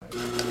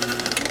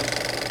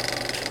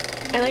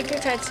I like your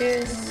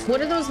tattoos.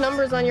 What are those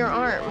numbers on your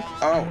arm?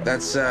 Oh,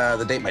 that's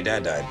the date my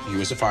dad died. He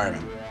was a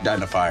fireman. Died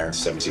in a fire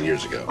 17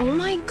 years ago. Oh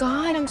my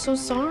God, I'm so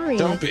sorry.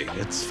 Don't be.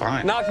 It's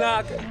fine. Knock,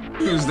 knock.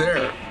 Who's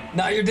there?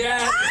 Not your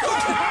dad.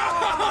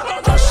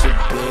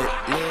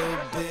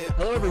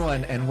 Hello,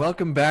 everyone, and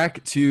welcome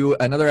back to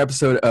another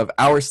episode of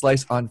Our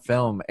Slice on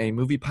Film, a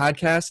movie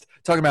podcast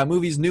talking about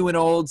movies new and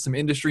old, some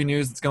industry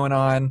news that's going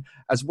on,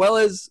 as well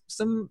as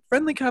some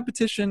friendly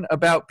competition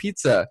about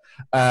pizza.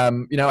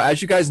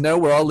 As you guys know,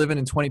 we're all living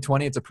in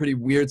 2020. It's a pretty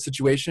weird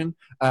situation.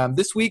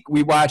 This week,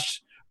 we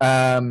watched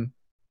King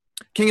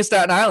of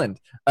Staten Island,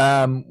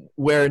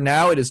 where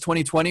now it is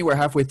 2020. We're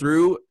halfway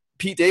through.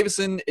 Pete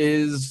Davidson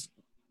is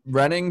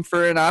running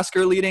for an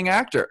Oscar leading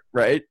actor,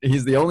 right?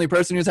 He's the only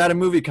person who's had a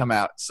movie come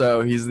out,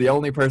 so he's the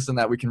only person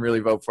that we can really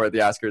vote for at the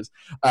Oscars.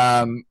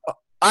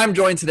 I'm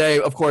joined today,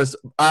 of course,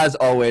 as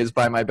always,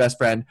 by my best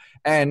friend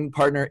and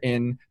partner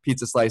in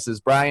Pizza Slices,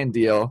 Brian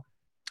Deal.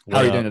 How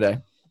are you doing today?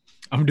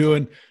 I'm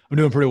doing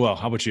pretty well.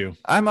 How about you?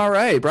 I'm all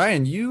right.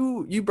 Brian,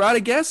 you brought a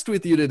guest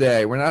with you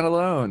today. We're not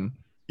alone.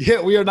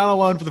 Yeah, we are not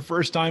alone for the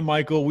first time,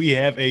 Michael. We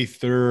have a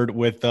third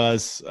with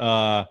us.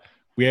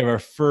 We have our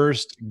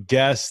first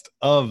guest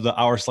of the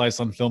Our Slice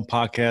on Film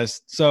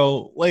podcast.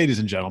 So, ladies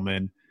and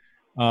gentlemen,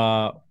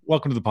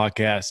 welcome to the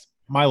podcast,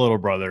 my little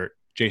brother,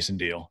 Jason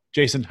Deal.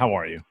 Jason, how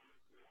are you?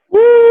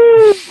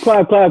 Woo!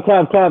 Clap, clap,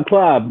 clap, clap,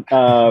 clap.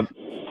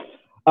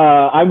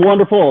 I'm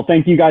wonderful.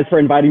 Thank you guys for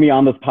inviting me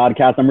on this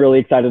podcast. I'm really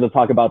excited to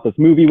talk about this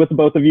movie with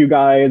both of you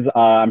guys.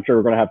 I'm sure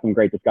we're going to have some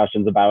great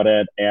discussions about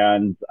it.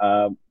 And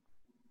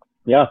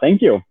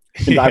thank you.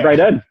 Dive right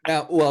in.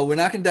 Now, well, we're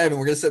not going to dive in.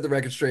 We're going to set the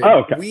record straight. Oh,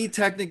 okay. We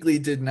technically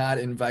did not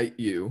invite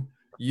you.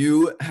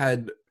 You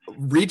had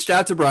reached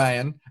out to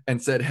Brian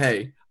and said,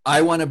 hey,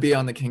 I want to be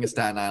on the King of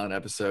Staten Island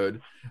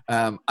episode.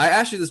 I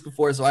asked you this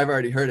before, so I've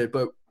already heard it.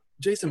 But,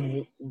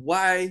 Jason,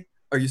 why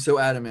are you so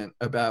adamant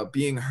about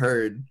being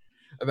heard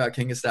about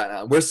King of Staten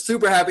Island? We're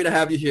super happy to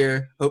have you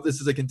here. Hope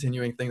this is a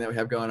continuing thing that we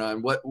have going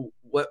on.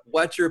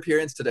 What's your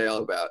appearance today all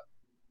about?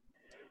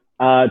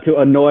 To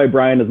annoy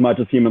Brian as much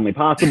as humanly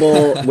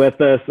possible with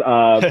this.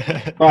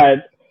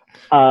 But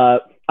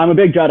I'm a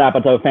big Judd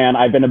Apatow fan.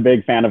 I've been a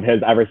big fan of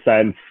his ever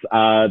since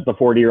The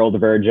 40-Year-Old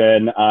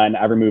Virgin and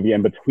every movie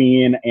in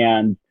between.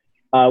 And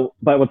but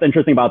what's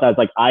interesting about that is,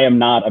 like, I am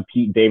not a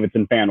Pete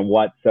Davidson fan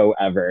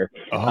whatsoever.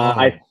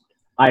 I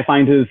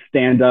find his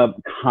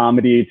stand-up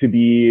comedy to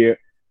be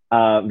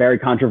very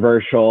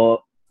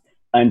controversial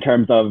in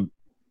terms of,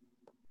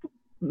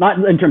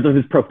 not in terms of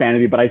his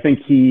profanity, but I think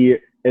he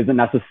isn't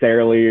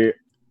necessarily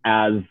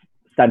as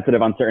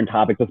sensitive on certain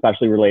topics,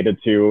 especially related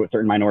to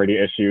certain minority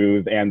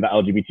issues and the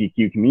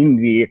LGBTQ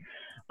community.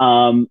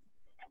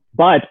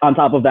 But on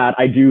top of that,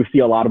 I do see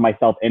a lot of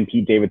myself in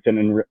Pete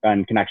Davidson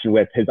in connection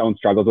with his own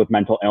struggles with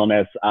mental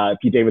illness.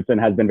 Pete Davidson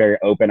has been very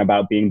open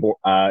about being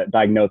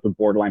diagnosed with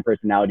borderline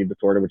personality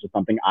disorder, which is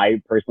something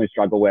I personally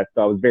struggle with.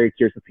 So I was very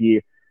curious to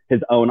see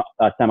his own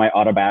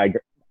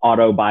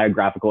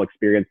semi-autobiographical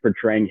experience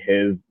portraying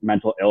his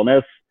mental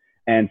illness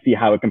and see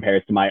how it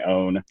compares to my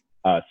own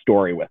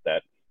story with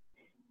it.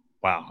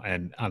 Wow.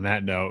 And on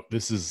that note,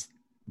 this is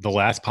the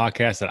last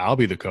podcast that I'll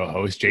be the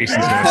co-host.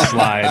 Jason's going to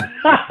slide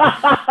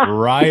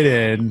right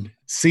in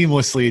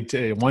seamlessly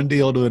to one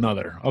deal to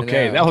another.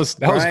 Okay. That was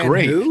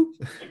great. Who?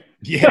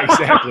 Yeah,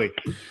 exactly.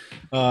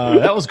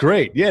 That was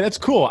great. Yeah, that's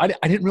cool. I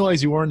didn't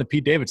realize you weren't a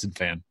Pete Davidson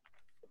fan.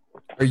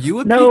 Are you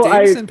a Pete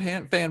Davidson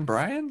fan,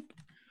 Brian?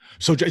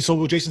 So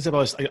what Jason said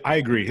about this, I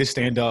agree. His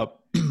stand-up,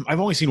 I've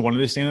only seen one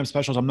of his stand-up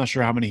specials. I'm not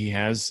sure how many he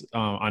has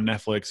on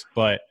Netflix,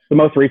 but The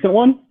most recent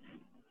one?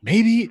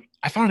 Maybe.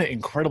 I found it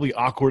incredibly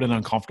awkward and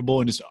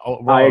uncomfortable and just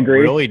I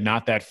agree. Really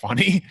not that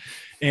funny.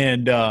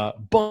 And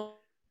but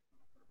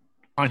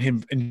on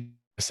him in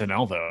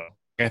SNL though,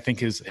 I think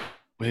his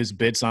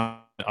bits on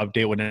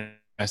update when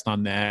asked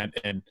on that,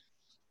 and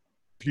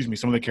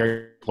some of the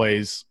character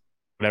plays,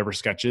 whatever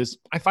sketches,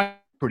 I find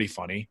pretty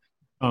funny.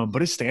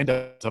 But his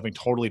stand-up is something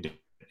totally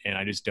different, and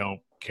I just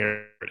don't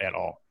care at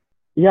all.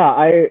 Yeah,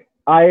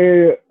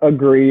 I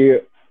agree.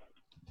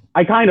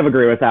 I kind of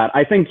agree with that.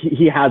 I think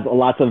he has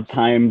lots of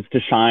times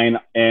to shine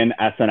in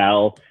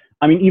SNL.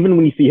 I mean, even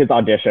when you see his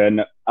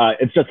audition,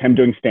 it's just him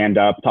doing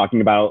stand-up,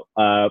 talking about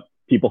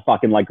people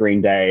fucking like Green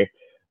Day.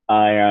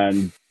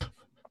 And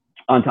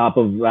on top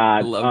of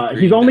that,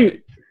 he's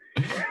only...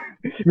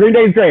 Green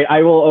Day is great.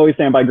 I will always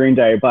stand by Green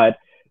Day. But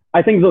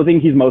I think the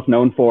thing he's most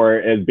known for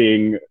is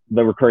being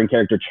the recurring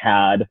character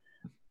Chad.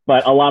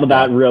 But a lot of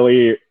that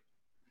really...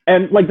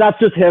 And like, that's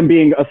just him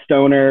being a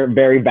stoner,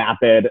 very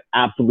vapid,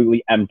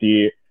 absolutely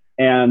empty.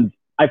 And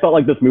I felt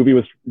like this movie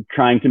was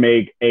trying to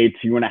make a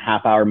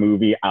 2.5-hour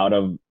movie out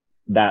of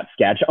that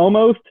sketch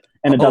almost.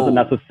 And it doesn't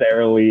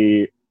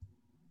necessarily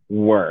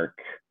work.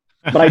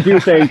 But I do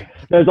think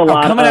there's a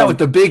lot coming out with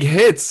the big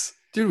hits.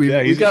 Dude,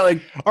 we've got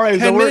like all right,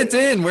 10 minutes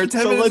in. We're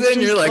 10 minutes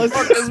in. You're like,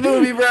 fuck this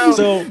movie, bro.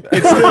 So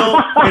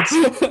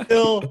it's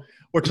still,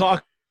 we're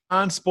talking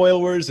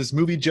non-spoilers. This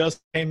movie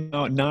just came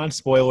out,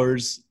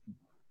 non-spoilers.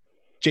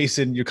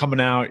 Jason, you're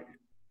coming out.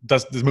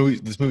 This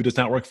movie does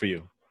not work for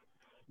you?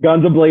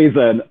 Guns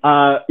a-blazing.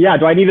 Yeah,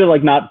 do I need to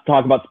like not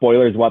talk about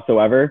spoilers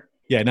whatsoever?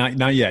 Yeah,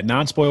 not yet.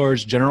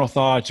 Non-spoilers, general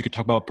thoughts. You could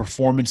talk about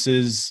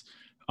performances,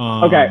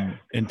 Okay.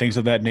 and things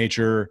of that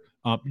nature.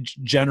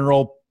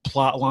 General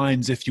plot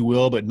lines, if you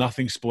will, but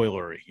nothing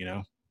spoilery. You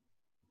know.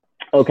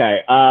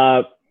 Okay.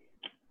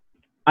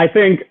 I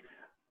think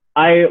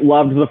I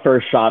loved the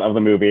first shot of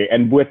the movie,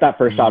 and with that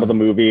first shot of the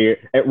movie,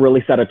 it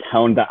really set a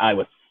tone that I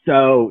was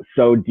so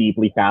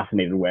deeply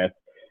fascinated with.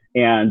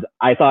 And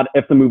I thought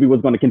if the movie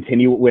was going to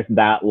continue with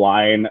that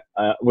line,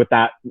 with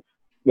that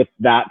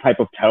type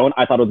of tone,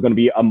 I thought it was going to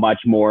be a much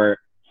more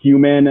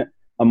human,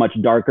 a much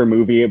darker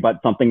movie, but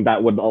something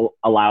that would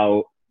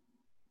allow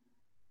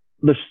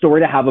the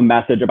story to have a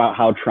message about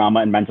how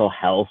trauma and mental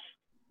health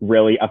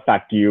really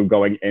affect you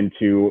going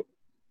into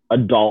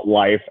adult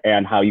life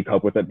and how you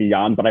cope with it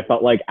beyond. But I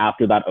felt like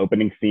after that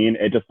opening scene,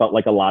 it just felt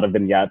like a lot of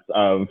vignettes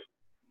of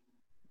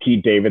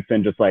Pete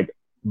Davidson just like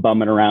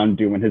bumming around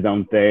doing his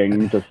own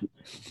thing, just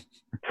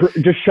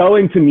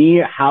showing to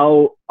me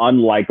how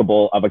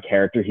unlikable of a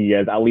character he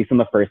is, at least in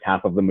the first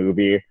half of the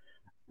movie,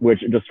 which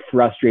just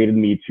frustrated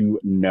me to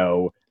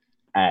no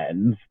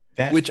end.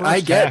 Which I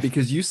get,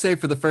 because you say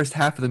for the first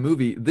half of the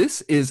movie,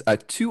 this is a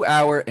 2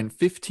 hour and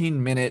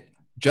 15-minute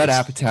Judd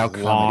Apatow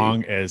comedy.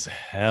 Long as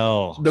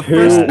hell. The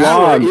first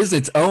hour is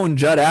its own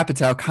Judd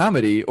Apatow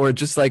comedy, or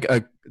just like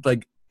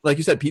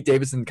you said, Pete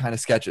Davidson kind of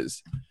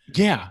sketches.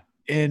 Yeah,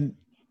 and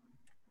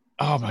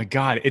oh my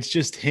God, it's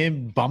just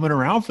him bumming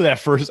around for that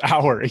first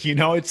hour. You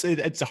know,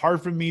 it's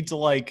hard for me to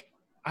like,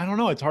 I don't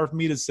know, it's hard for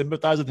me to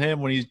sympathize with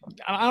him when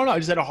I don't know, I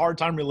just had a hard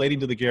time relating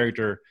to the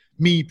character,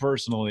 me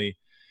personally.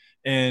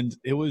 And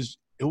it was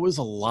a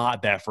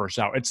lot that first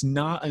hour. It's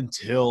not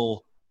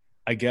until,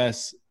 I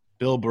guess,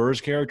 Bill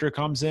Burr's character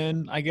comes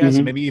in, I guess,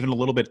 maybe even a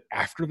little bit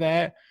after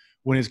that,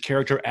 when his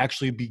character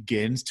actually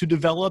begins to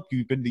develop,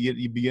 you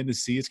begin to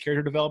see his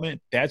character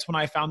development. That's when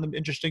I found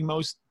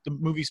the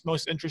movie's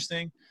most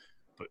interesting.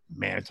 But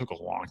man, it took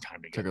a long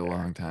time to get there. It took a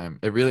long time.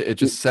 It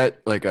just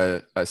set like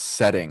a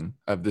setting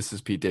of this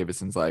is Pete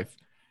Davidson's life.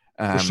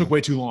 Which took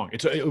way too long.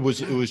 It was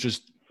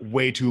just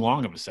way too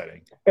long of a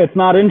setting. It's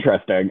not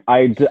interesting.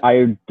 I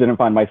didn't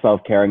find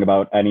myself caring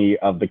about any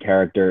of the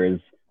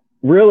characters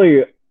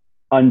really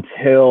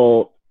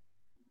until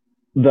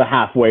the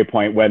halfway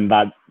point when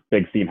that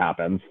big scene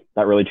happens.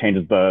 That really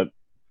changes the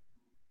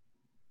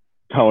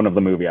tone of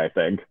the movie, I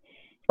think,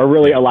 or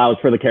really allows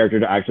for the character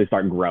to actually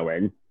start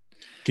growing.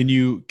 Can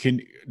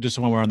just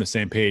so we're on the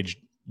same page,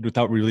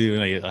 without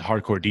really like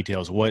hardcore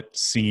details, what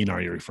scene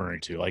are you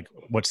referring to? Like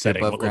what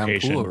setting, what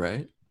location? Pool,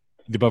 right?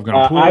 The above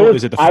ground pool.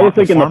 Is it I was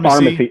thinking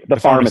pharmacy? The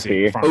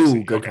pharmacy.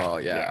 Oh, good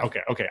call. Yeah.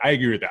 Okay. I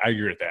agree with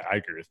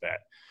that.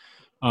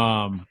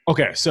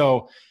 Okay.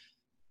 So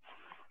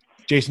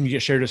Jason, you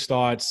shared his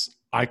thoughts.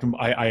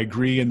 I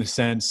agree in the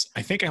sense,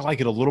 I think I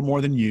like it a little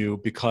more than you,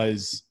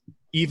 because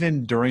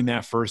even during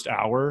that first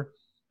hour,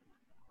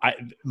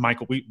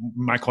 Michael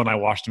and I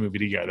watched the movie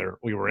together.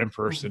 We were in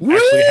person,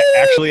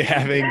 actually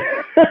having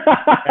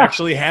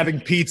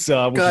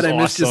pizza, which God, is I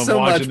missed awesome. you so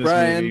much,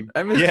 Brian. Movie.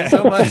 I missed you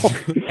so much.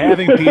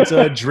 Having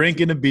pizza,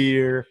 drinking a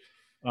beer.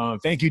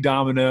 Thank you,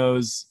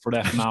 Domino's, for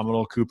that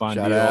phenomenal coupon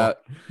Shout deal. out.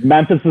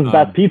 Memphis'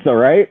 best pizza,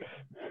 right?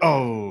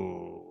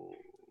 Oh,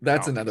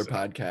 that's another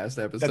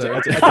podcast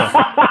episode.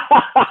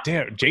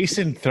 Damn,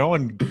 Jason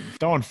throwing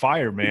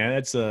fire, man.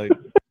 That's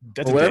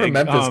whatever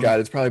Memphis got,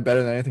 it's probably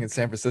better than anything in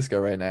San Francisco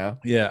right now.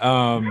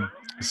 Yeah.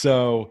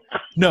 So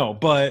no,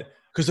 but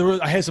because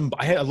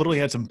I literally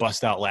had some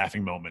bust out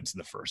laughing moments in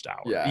the first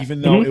hour. Yeah.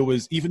 Even though it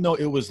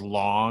was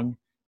long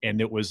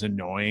and it was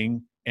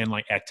annoying and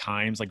like at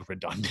times like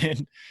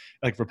redundant,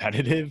 like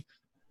repetitive,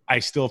 I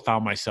still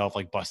found myself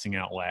like busting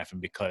out laughing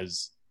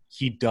because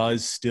he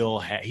does still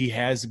he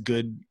has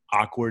good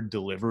awkward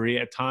delivery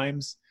at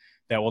times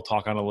that we'll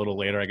talk on a little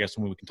later, I guess,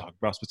 when we can talk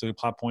about specific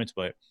plot points.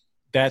 But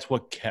that's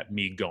what kept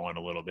me going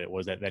a little bit,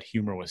 was that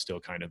humor was still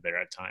kind of there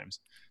at times.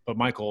 But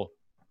Michael,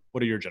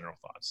 what are your general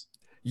thoughts?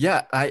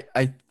 Yeah,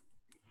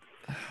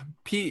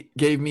 Pete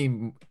gave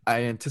me,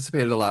 I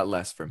anticipated a lot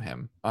less from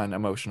him on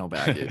emotional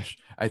baggage.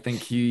 I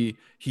think he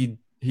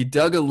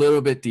dug a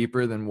little bit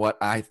deeper than what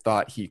I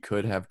thought he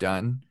could have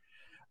done.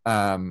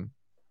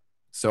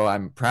 So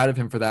I'm proud of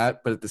him for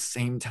that. But at the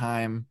same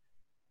time,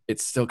 it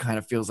still kind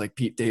of feels like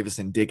Pete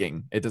Davidson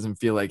digging. It doesn't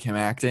feel like him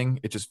acting.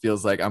 It just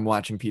feels like I'm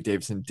watching Pete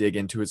Davidson dig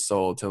into his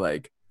soul to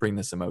like bring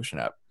this emotion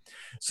up.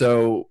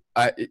 So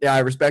I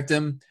respect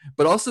him,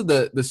 but also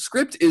the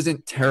script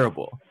isn't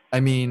terrible.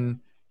 I mean,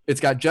 it's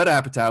got Judd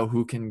Apatow,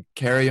 who can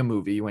carry a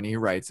movie when he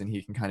writes, and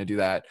he can kind of do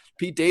that.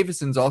 Pete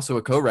Davidson's also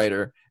a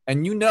co-writer,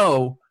 and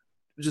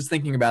just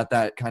thinking about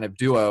that kind of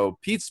duo,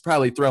 Pete's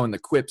probably throwing the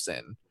quips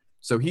in.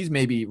 So he's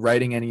maybe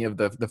writing any of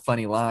the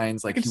funny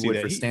lines like he would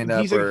for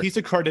stand-up. He's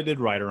a credited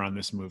writer on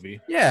this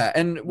movie. Yeah,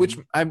 and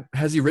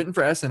has he written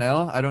for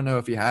SNL? I don't know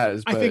if he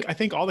has. But I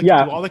think all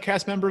the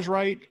cast members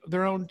write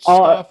their own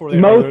stuff.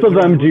 Most of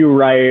them do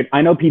write.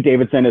 I know Pete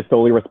Davidson is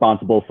solely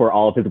responsible for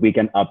all of his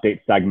Weekend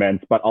Update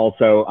segments, but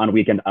also on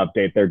Weekend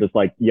Update, they're just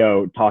like,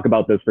 "Yo, talk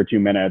about this for 2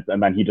 minutes,"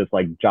 and then he just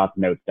like jots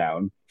notes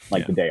down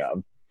the day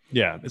of.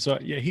 Yeah. So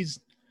yeah,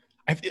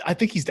 I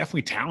think he's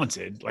definitely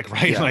talented, like,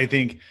 right? Yeah. I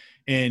think,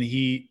 and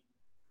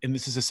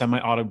this is a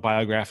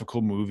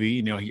semi-autobiographical movie.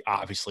 You know, he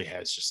obviously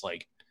has just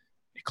like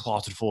a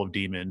closet full of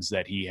demons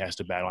that he has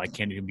to battle. I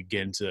can't even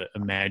begin to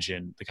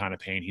imagine the kind of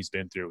pain he's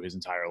been through his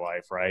entire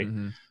life, right?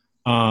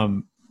 Mm-hmm.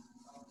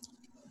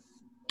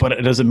 But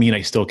it doesn't mean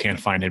I still can't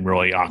find him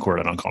really awkward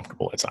and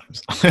uncomfortable at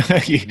times.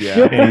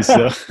 Yeah. And he's,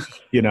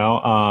 you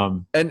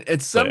know, and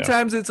it's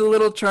sometimes it's a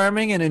little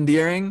charming and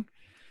endearing.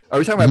 Are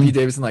we talking about Pete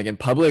Davidson like in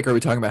public, or are we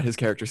talking about his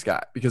character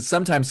Scott? Because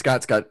sometimes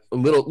Scott's got a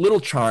little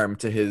charm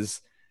to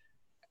his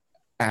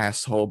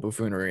asshole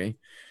buffoonery.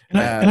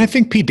 And I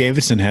think Pete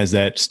Davidson has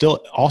that,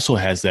 still also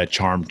has that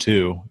charm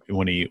too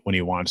when he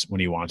wants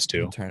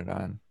to turn it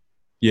on.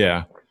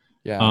 Yeah.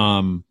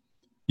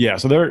 Yeah.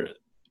 So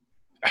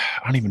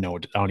I don't even know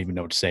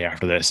what to say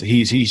after this.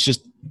 He's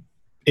just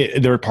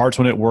there are parts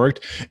when it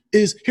worked.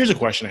 Here's a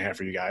question I have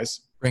for you guys.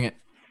 Bring it.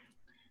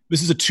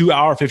 This is a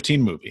 2-hour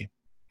 15 movie.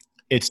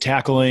 It's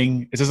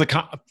tackling.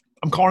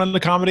 I'm calling it a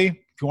comedy.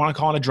 If you want to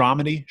call it a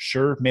dramedy,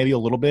 sure, maybe a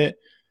little bit.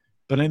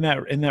 But in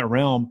that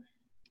realm,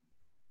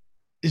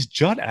 is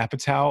Judd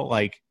Apatow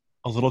like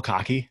a little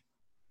cocky,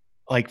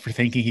 like for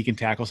thinking he can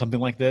tackle something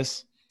like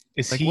this?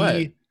 Is like he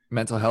what?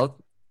 Mental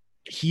health?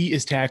 He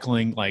is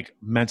tackling like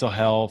mental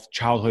health,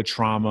 childhood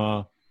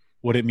trauma,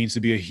 what it means to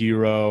be a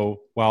hero,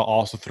 while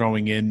also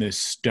throwing in this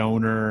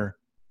stoner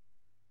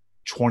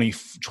 20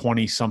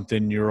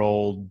 something year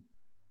old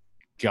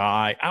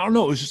guy. I don't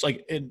know. It was just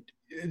like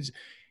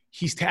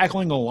he's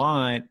tackling a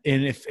lot.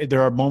 And if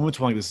there are moments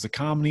when like this is a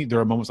comedy, there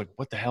are moments like,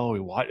 what the hell are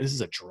we watching? This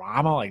is a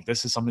drama. Like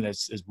this is something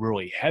is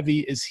really heavy.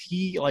 Is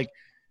he like?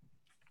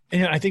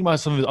 And I think about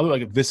some of his other,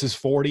 like, This Is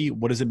 40.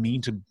 What does it mean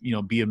to,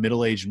 be a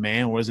middle-aged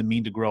man? What does it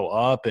mean to grow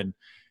up? And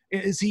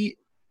does he,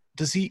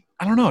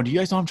 I don't know. Do you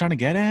guys know what I'm trying to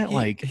get at?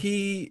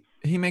 He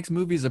makes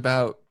movies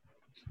about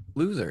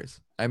losers.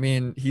 I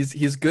mean,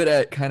 he's good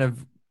at kind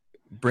of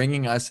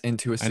bringing us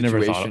into a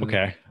situation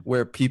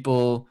where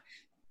people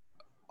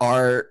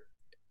are,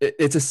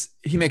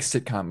 he makes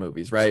sitcom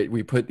movies, right?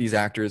 We put these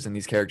actors and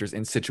these characters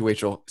in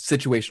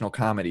situational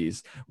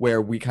comedies where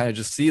we kind of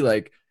just see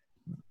like,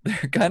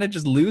 they're kind of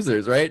just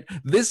losers, right?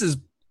 This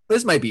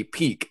might be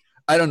peak.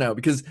 I don't know,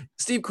 because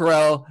Steve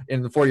Carell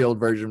in the 40-year-old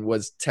version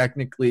was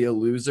technically a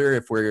loser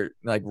if we're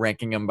like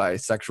ranking him by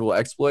sexual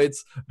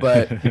exploits,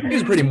 but he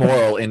was a pretty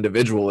moral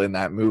individual in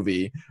that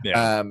movie.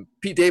 Yeah.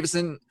 Pete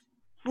Davidson,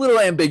 a little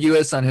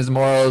ambiguous on his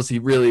morals. He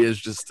really is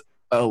just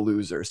a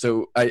loser.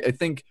 So I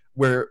think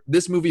where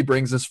this movie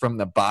brings us from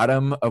the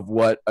bottom of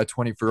what a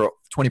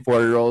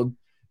 24-year-old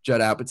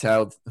Judd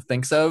Apatow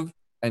thinks of,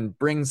 and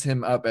brings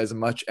him up as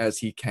much as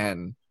he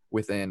can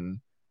within.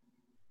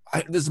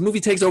 This movie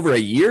takes over a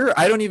year.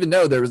 I don't even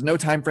know. There was no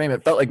time frame.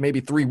 It felt like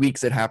maybe 3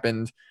 weeks it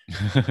happened.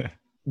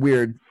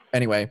 Weird.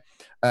 Anyway,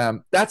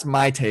 that's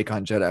my take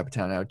on Judd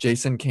Apatow. Now,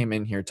 Jason came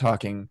in here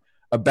talking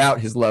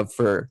about his love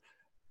for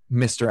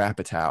Mr.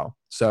 Apatow.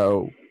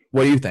 So,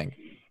 what do you think?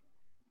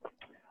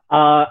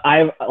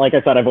 Like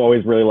I said, I've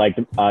always really liked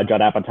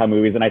Judd Apatow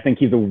movies, and I think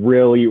he's a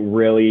really,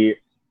 really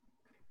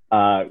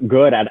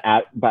good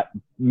at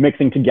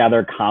mixing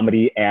together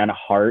comedy and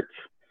heart.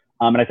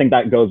 And I think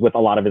that goes with a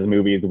lot of his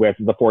movies. With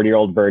The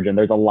 40-Year-Old Virgin,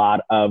 there's a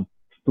lot of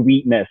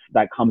sweetness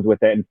that comes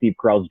with it in Steve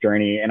Carell's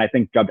journey. And I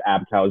think Judd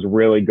Apatow is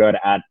really good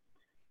at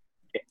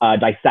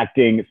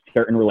dissecting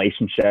certain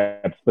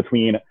relationships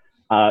between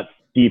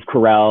Steve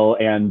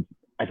Carell and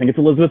I think it's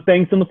Elizabeth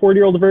Banks in The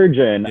 40-Year-Old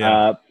Virgin.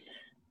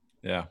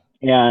 Yeah.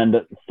 And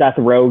Seth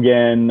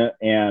Rogen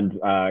and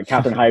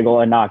Katherine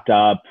Heigl and Knocked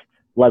Up,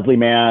 Leslie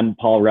Mann,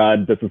 Paul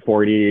Rudd, This Is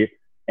 40,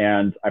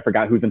 and I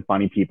forgot who's in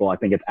Funny People. I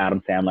think it's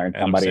Adam Sandler and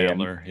somebody. Adam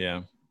Sandler,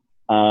 yeah.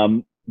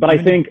 But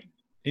I think...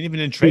 And even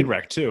in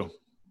Trainwreck, too.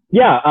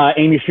 Yeah,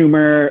 Amy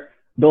Schumer,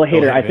 Bill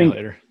Hader. I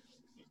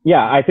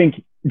think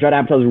Judd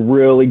Apatow is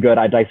really good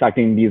at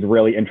dissecting these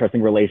really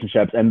interesting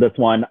relationships. And this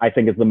one, I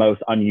think, is the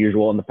most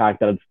unusual in the fact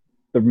that it's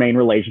the main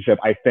relationship,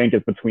 I think,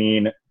 is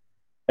between,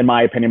 in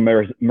my opinion,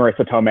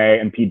 Marissa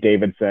Tomei and Pete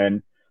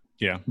Davidson.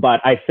 Yeah.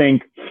 But I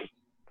think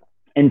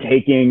in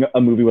taking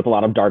a movie with a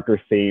lot of darker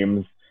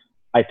themes,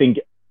 I think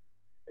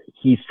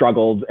he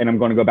struggled, and I'm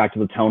going to go back to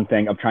the tone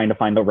thing of trying to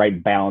find the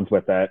right balance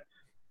with it,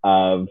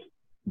 of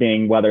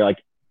being whether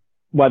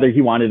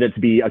he wanted it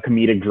to be a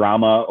comedic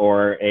drama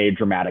or a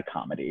dramatic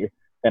comedy.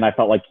 And I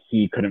felt like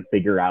he couldn't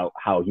figure out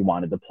how he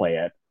wanted to play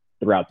it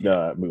throughout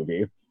the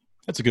movie.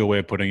 That's a good way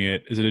of putting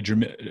it. Is it a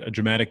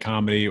dramatic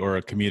comedy or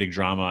a comedic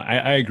drama?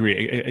 I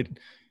agree. It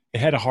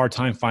had a hard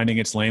time finding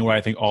its lane, where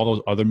I think all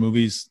those other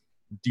movies,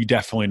 you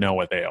definitely know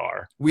what they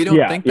are. We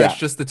don't think that's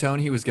just the tone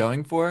he was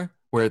going for,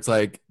 where it's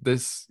like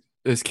this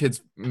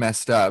kid's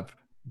messed up,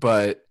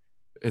 but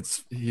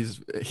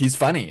he's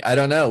funny. I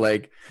don't know.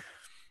 Like,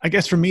 I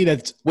guess for me,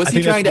 was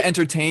he trying to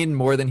entertain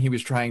more than he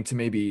was trying to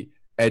maybe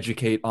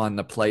educate on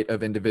the plight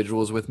of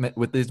individuals with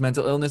these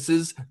mental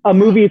illnesses? A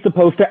movie is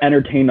supposed to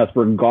entertain us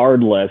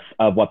regardless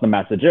of what the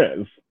message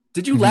is.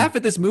 Did you laugh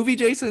at this movie,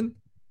 Jason?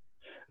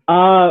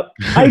 I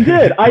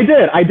did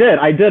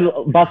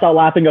bust out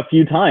laughing a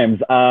few times.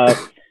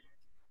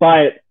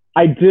 But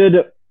I did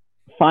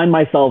find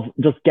myself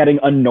just getting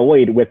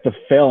annoyed with the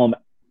film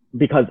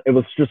because it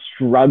was just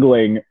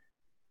struggling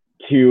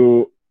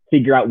to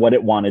figure out what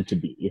it wanted to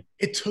be.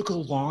 It took a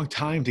long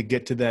time to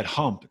get to that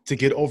hump, to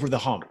get over the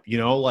hump. You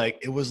know, like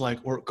it was like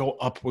we're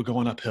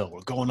going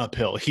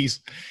uphill.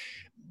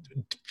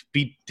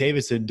 Pete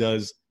Davidson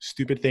does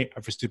stupid thing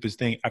after stupid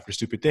thing after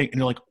stupid thing, and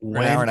you're like,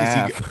 when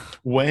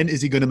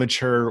is he going to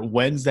mature?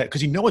 When's that?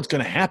 Because you know it's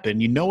going to happen.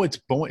 You know it's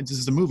going. This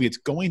is a movie. It's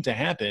going to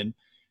happen.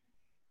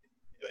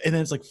 And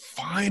then it's like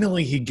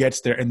finally he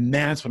gets there, and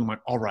that's when I'm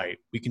like, all right,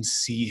 we can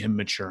see him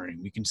maturing.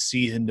 We can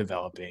see him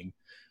developing,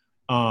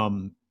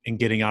 and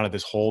getting out of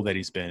this hole that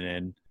he's been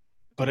in.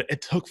 But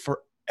it took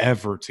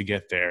forever to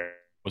get there.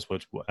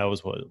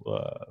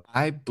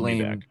 I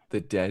blame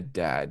the dead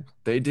dad.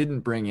 They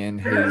didn't bring in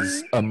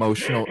his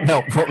emotional.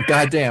 No,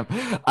 goddamn.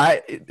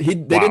 They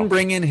didn't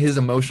bring in his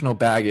emotional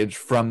baggage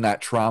from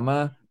that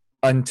trauma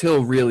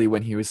until really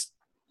when he was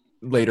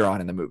later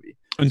on in the movie.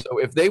 And so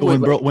if they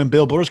would, when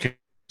Bill Burr's character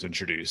was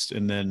introduced,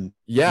 and then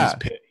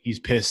he's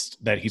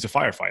pissed that he's a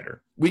firefighter.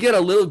 We get a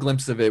little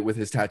glimpse of it with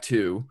his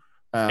tattoo.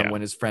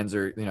 When his friends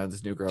are,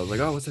 this new girl's like,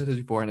 oh, what's that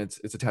tattoo for? And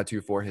it's a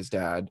tattoo for his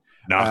dad.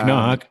 Knock,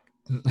 knock.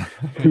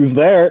 Who's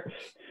there?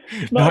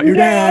 Not your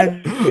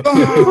dad.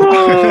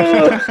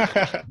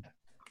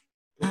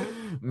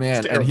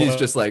 Man, and he's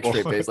just like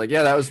straight face, like,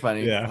 yeah, that was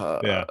funny.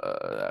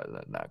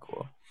 Not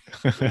cool.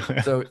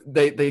 So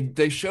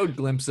they showed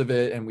glimpse of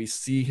it, and we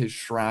see his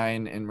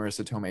shrine in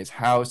Marissa Tomei's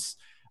house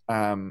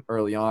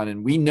early on,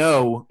 and we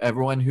know,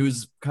 everyone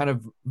who's kind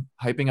of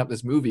hyping up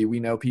this movie,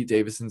 we know Pete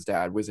Davidson's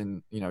dad was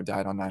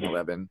died on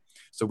 9/11,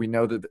 so we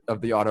know that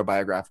of the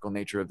autobiographical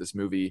nature of this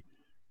movie.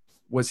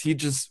 Was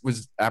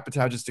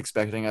Apatow just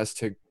expecting us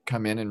to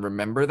come in and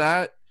remember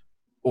that,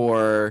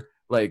 or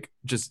like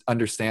just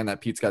understand that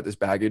Pete's got this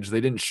baggage?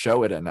 They didn't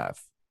show it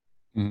enough.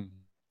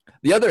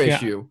 The other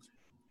issue,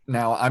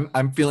 now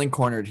I'm feeling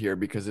cornered here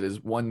because it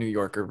is one New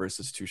Yorker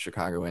versus two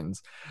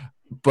Chicagoans,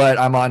 but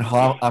I'm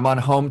on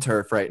home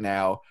turf right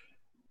now.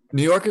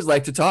 New Yorkers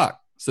like to talk,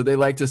 so they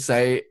like to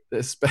say,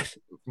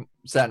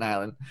 Staten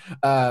Island,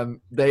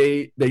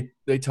 they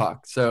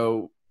talk.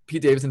 So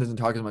Pete Davidson doesn't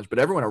talk as much, but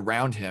everyone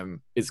around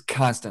him is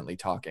constantly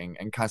talking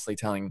and constantly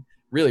telling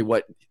really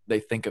what they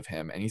think of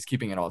him, and he's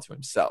keeping it all to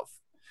himself.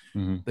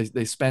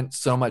 They spent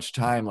so much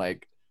time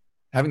like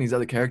having these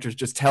other characters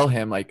just tell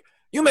him like,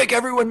 you make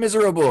everyone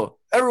miserable.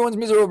 Everyone's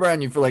miserable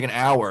around you for like an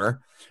hour.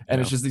 And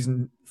it's just these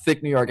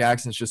thick New York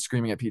accents just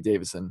screaming at Pete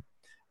Davidson.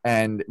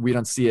 And we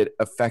don't see it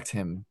affect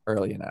him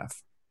early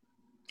enough.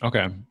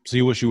 Okay. So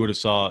you wish you would have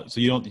saw,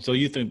 you don't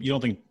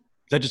think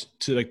that just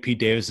to like Pete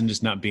Davidson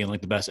just not being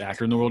like the best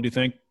actor in the world, do you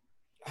think?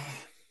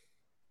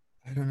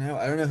 I don't know.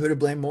 I don't know who to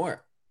blame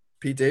more,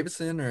 Pete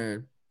Davidson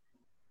or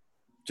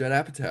Judd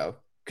Apatow.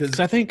 Because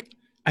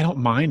I don't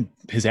mind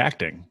his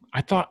acting.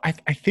 I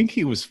think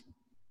he was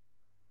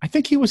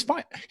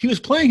fine. He was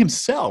playing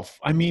himself.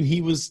 I mean,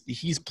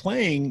 he's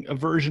playing a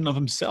version of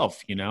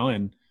himself,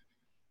 and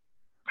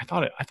I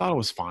thought it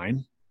was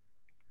fine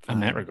in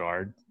that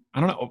regard. I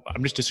don't know.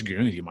 I'm just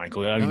disagreeing with you,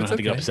 Michael. You don't have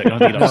to get upset. You don't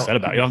have to get upset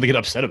about it. You don't have to get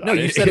upset about it.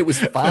 No, you said it was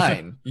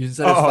fine. You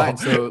said it was fine.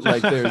 So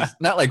like, there's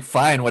not like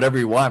fine, whatever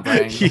you want,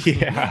 Brian.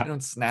 I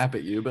don't snap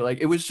at you, but like,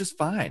 it was just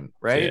fine,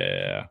 right?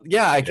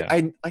 Yeah.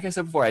 I like I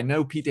said before, I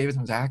know Pete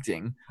Davidson was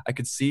acting. I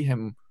could see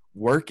him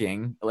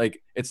working.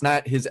 Like, it's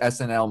not his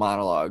SNL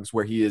monologues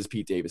where he is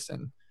Pete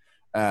Davidson.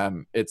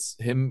 It's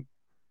him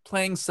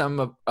playing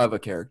some of a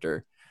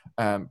character.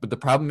 But the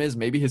problem is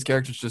maybe his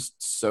character's just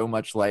so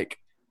much like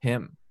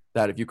him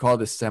that if you call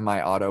this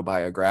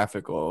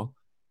semi-autobiographical,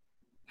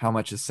 how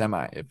much is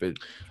semi? I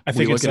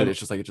think look at it, it's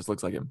just like it just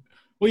looks like him.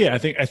 Well, yeah, I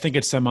think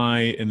it's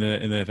semi in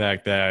the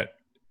fact that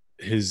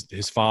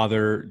his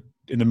father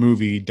in the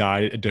movie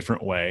died a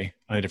different way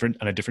on a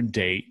different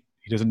date.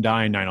 He doesn't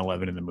die in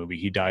 9/11 in the movie.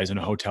 He dies in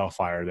a hotel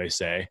fire, they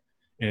say,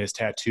 and his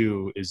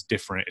tattoo is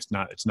different. It's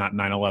not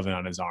 9/11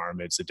 on his arm.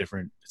 It's a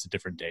different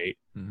date.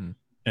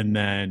 And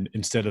then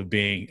instead of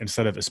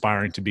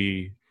aspiring to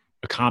be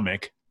a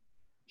comic,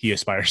 he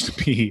aspires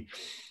to be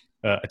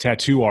a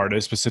tattoo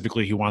artist.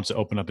 Specifically, he wants to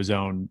open up his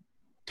own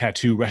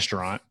tattoo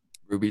restaurant.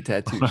 Ruby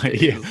Tattoos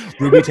Days.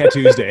 Ruby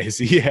Tattoos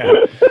Days. Yeah.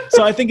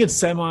 So I think it's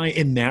semi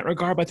in that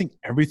regard, but I think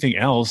everything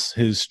else,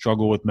 his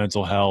struggle with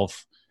mental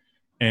health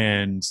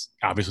and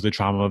obviously the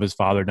trauma of his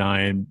father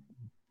dying,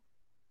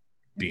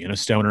 being a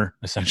stoner,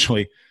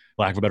 essentially,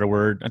 lack of a better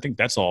word. I think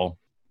that's all.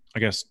 I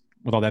guess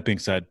with all that being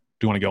said,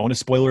 do you want to go into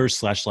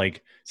spoilers /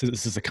 like, since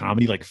this is a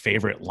comedy, like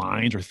favorite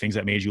lines or things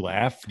that made you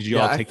laugh? Did you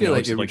all take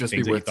notes of like things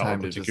that you thought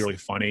were particularly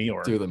funny,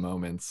 or do the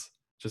moments,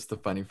 just the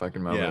funny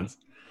fucking moments?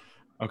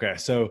 Yeah. Okay,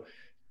 so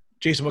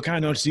Jason, what kind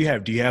of notes do you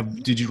have?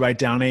 Did you write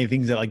down any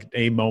things that like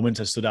a moment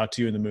that stood out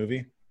to you in the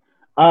movie?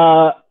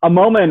 A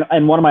moment,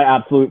 and one of my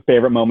absolute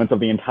favorite moments of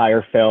the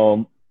entire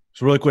film.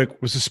 So really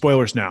quick, this is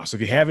spoilers now. So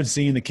if you haven't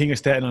seen The King of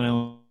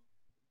Staten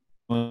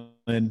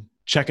Island,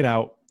 check it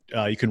out.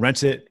 You can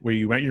rent it where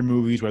you rent your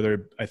movies,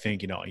 whether I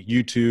think,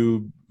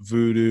 YouTube,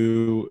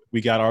 Vudu.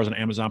 We got ours on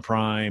Amazon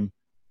Prime,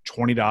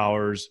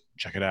 $20.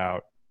 Check it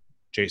out.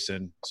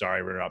 Jason,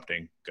 sorry for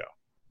interrupting. Go.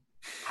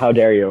 How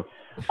dare you?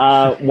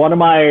 One of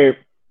my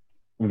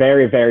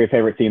very, very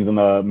favorite scenes in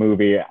the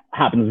movie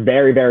happens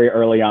very, very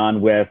early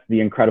on with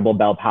the incredible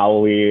Belle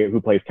Powley, who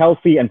plays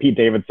Kelsey, and Pete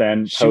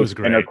Davidson She was post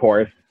great.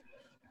 intercourse.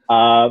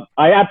 I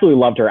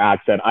absolutely loved her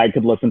accent. I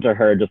could listen to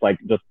her just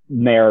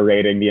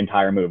narrating the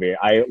entire movie.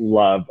 I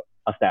love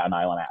a Staten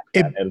Island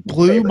accent. It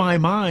blew my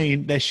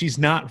mind that she's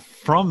not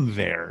from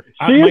there.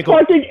 She's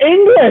fucking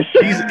English.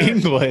 She's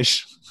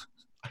English.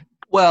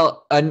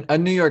 Well, a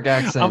New York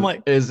accent I'm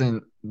like-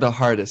 isn't the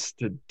hardest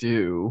to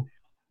do.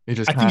 You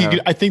just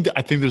I think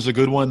there's a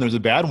good one. There's a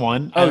bad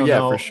one. I Oh don't yeah,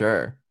 know. for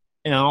sure.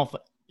 You know,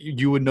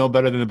 you would know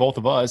better than the both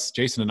of us,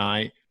 Jason and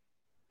I.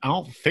 I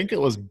don't think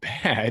it was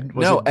bad.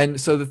 And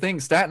so the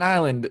thing, Staten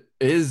Island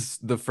is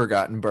the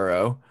forgotten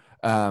borough,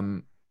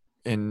 in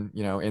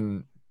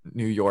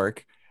New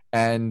York,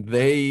 and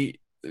they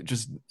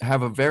just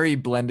have a very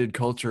blended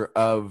culture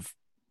of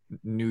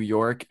New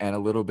York and a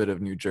little bit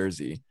of New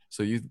Jersey.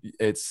 So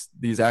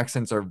these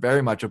accents are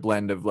very much a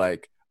blend of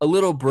like a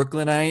little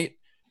Brooklynite,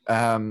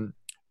 a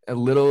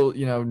little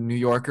New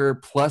Yorker,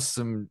 plus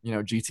some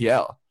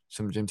GTL,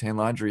 some Jim Tan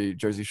Laundry,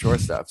 Jersey Shore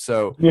stuff.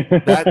 So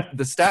that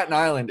the Staten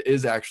Island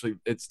is actually,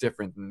 it's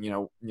different than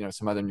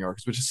some other New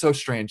Yorkers, which is so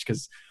strange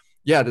because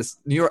this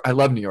New York, I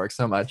love New York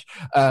so much.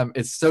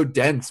 It's so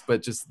dense,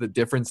 but just the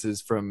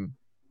differences from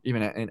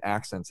even in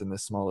accents in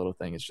this small little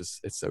thing,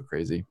 it's so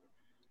crazy.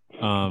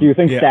 Do you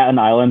think Staten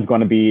Island's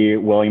going to be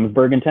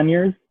Williamsburg in 10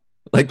 years?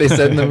 Like they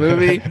said in the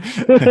movie?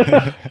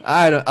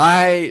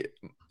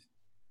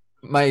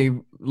 My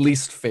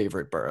least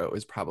favorite borough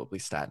is probably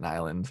Staten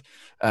Island.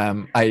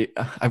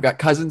 I've got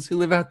cousins who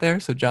live out there,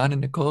 so John and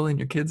Nicole and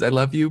your kids, I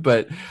love you.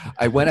 But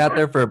I went out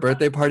there for a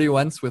birthday party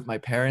once with my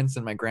parents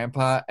and my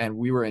grandpa, and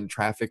we were in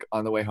traffic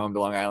on the way home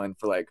to Long Island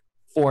for like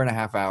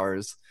 4.5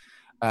 hours.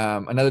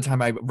 Another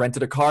time I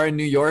rented a car in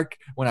New York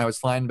when I was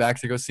flying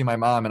back to go see my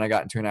mom, and I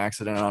got into an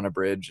accident on a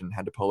bridge and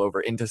had to pull over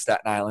into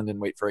Staten Island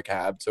and wait for a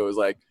cab. So it was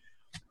like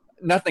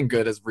nothing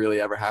good has really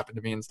ever happened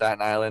to me in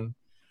Staten Island.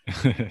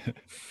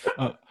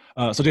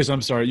 So Jason,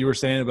 I'm sorry, you were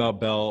saying about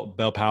Belle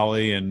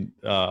Powley and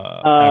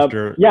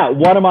after. Yeah,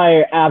 one of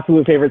my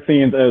absolute favorite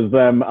scenes is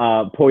them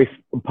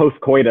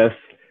post-coitus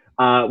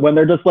when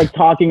they're just like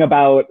talking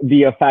about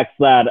the effects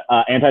that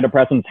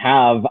antidepressants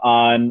have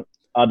on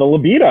the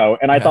libido,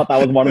 and I thought that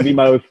was one of the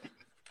most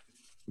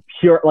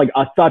pure, like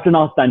such an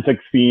authentic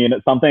scene.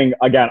 Something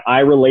again I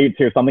relate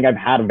to, something I've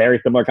had very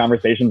similar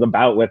conversations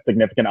about with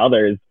significant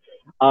others,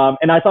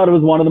 and I thought it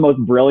was one of the most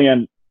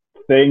brilliant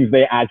things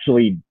they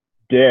actually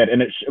did,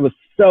 and it was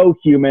so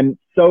human,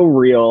 so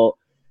real.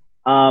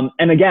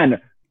 And again,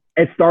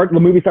 the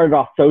movie started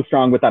off so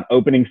strong with that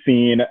opening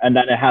scene, and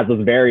then it has this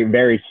very,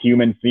 very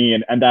human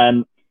scene, and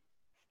then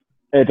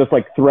it just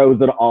like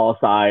throws it all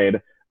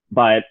aside.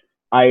 But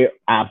I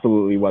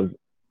absolutely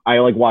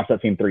watched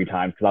that scene 3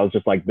 times because I was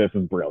just like, this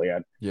is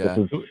brilliant. Yeah.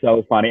 This is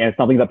so funny, and it's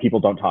something that people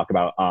don't talk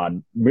about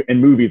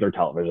in movies or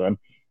television.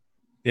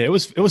 Yeah, it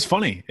was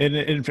funny,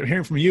 and from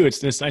hearing from you,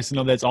 it's nice to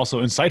know that it's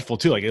also insightful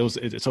too. Like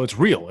so it's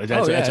real.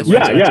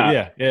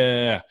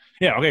 Yeah.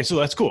 Okay, so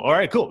that's cool. All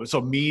right, cool. So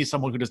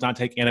someone who does not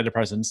take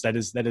antidepressants, that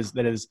is,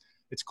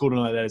 it's cool to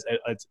know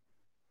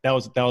that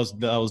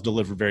was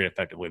delivered very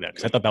effectively. Then,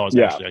 because I thought that was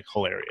actually like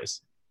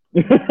hilarious.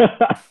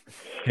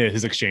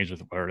 His exchange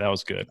with her, that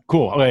was good.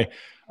 Cool. Okay,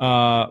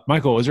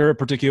 Michael, is there a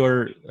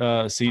particular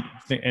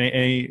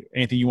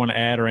anything you want to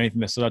add or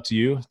anything that stood out to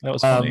you that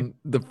was funny?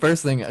 The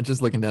first thing,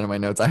 just looking down at my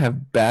notes, I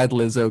have bad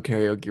Lizzo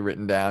karaoke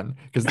written down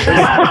because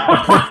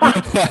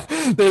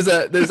there's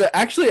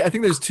actually I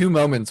think there's 2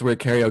 moments where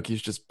karaoke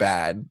is just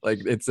bad. Like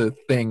it's a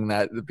thing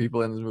that the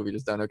people in this movie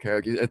just don't know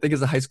karaoke. I think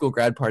it's a high school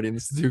grad party, and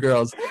these 2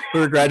 girls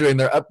who are graduating,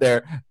 they're up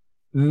there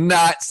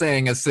not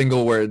saying a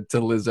single word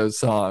to Lizzo's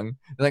song.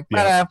 They're like,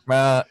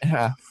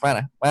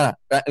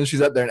 and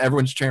she's up there and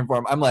everyone's cheering for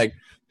him. I'm like,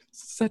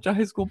 such a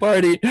high school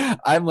party.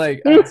 I'm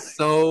like, that's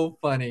so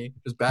funny.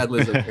 Just bad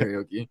Lizzo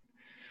karaoke.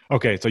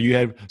 Okay, so we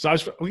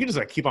can just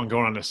like keep on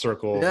going on this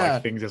circle of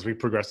like things as we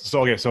progress.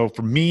 So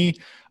for me,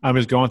 I'm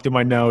just going through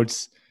my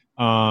notes.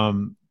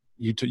 You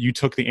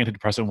took the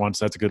antidepressant one,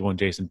 so that's a good one,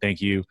 Jason.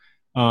 Thank you.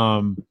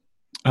 Okay,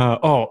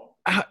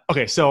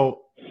 so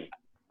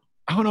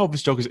I don't know if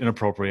this joke is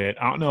inappropriate.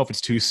 I don't know if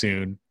it's too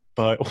soon,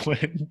 but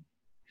when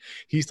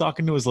he's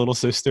talking to his little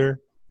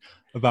sister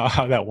about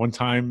how that one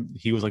time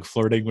he was like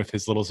flirting with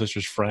his little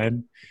sister's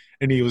friend,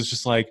 and he was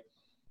just like,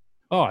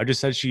 "Oh, I just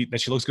said that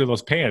she looks good in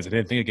those pants. I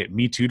didn't think I'd get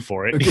me too'd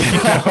for it."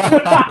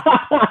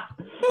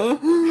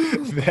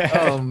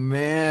 Oh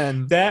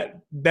man,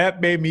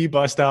 that made me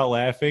bust out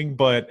laughing.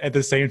 But at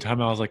the same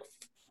time, I was like,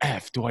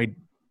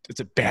 is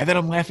it bad that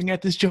I'm laughing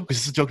at this joke? Is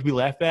this a joke to be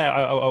laughed at?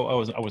 I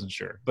wasn't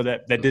sure,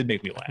 but that did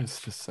make me laugh.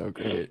 It's just so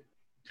great.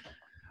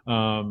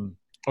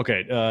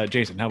 Okay,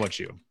 Jason, how about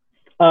you?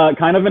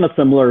 Kind of in a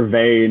similar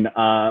vein,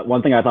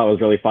 one thing I thought was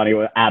really funny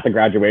was at the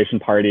graduation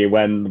party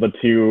when the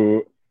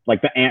 2,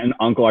 like the aunt and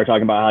uncle, are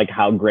talking about like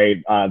how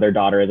great their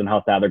daughter is and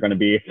how sad they're going to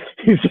be.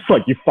 He's just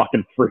like, "You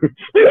fucking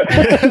fruits."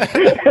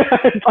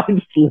 I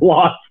just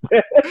lost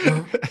it.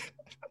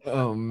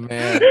 Oh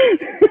man.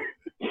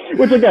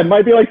 Which again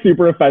might be like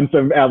super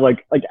offensive as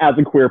like as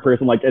a queer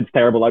person, like it's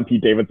terrible that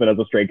Pete Davidson as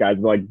a straight guy is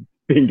like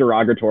being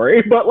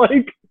derogatory, but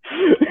like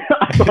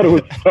I thought it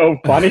was so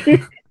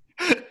funny.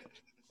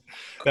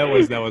 That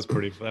was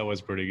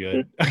pretty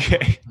good.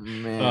 Okay.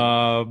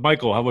 Man.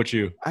 Michael, how about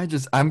you?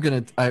 I'm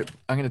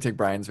gonna take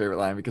Brian's favorite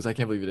line because I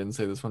can't believe you didn't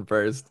say this one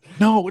first.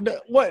 No,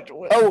 what?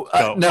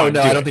 Oh no, do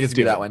I don't it, think it's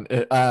do gonna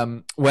be that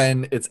one.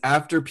 When it's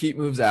after Pete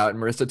moves out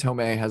and Marissa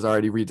Tomei has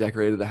already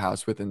redecorated the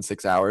house within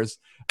 6 hours,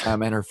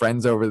 and her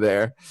friend's over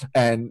there,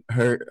 and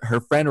her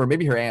friend or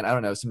maybe her aunt, I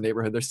don't know, some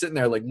neighborhood, they're sitting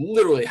there like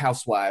literally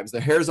housewives.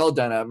 Their hair's all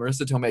done up.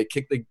 Marissa Tomei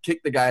kicked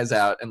the guys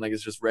out and like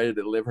is just ready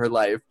to live her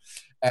life.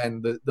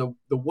 And the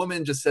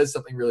woman just says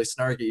something really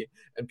snarky,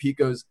 and Pete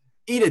goes,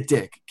 "Eat a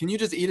dick. Can you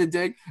just eat a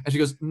dick?" And she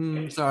goes,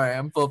 "Sorry,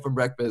 I'm full from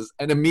breakfast."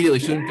 And immediately,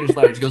 she didn't finish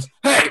the line. She goes,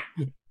 "Hey!"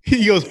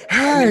 He goes,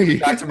 "Hey!"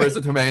 Back to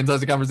Marissa Tomei and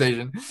starts the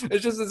conversation.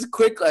 It's just this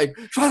quick, like,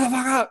 "Shut the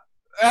fuck up!"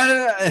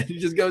 And he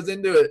just goes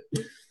into it.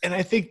 And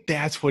I think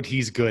that's what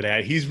he's good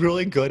at. He's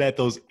really good at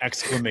those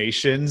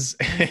exclamations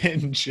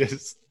and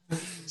just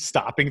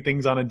stopping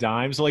things on a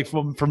dime. So, like,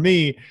 for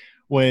me,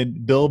 when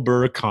Bill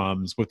Burr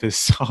comes with his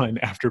son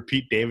after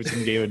Pete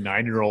Davidson gave a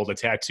 9-year-old a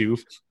tattoo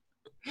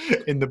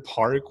in the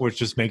park, which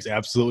just makes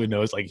absolutely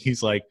no sense. Like,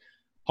 he's like,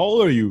 "How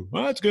old are you?"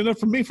 "Well, that's good enough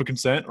for me for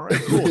consent." "All right,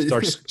 cool."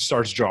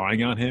 Starts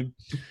drawing on him.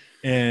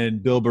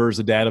 And Bill Burr's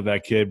the dad of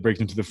that kid,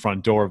 breaks into the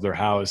front door of their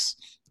house.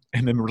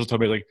 And then Marissa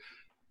Tomei like,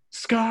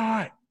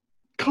 "Scott,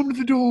 come to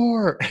the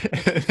door."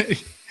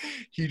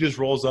 He just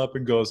rolls up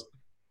and goes,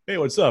 "Hey,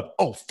 what's up?"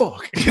 "Oh,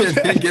 fuck." He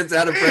gets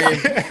out of frame.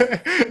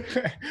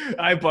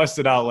 I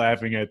busted out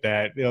laughing at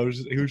that. You know,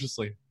 he was just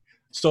like,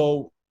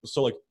 so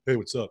like, "Hey,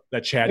 what's up?"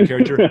 That Chad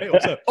character. "Hey,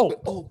 what's up?"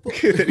 Oh.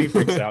 Then he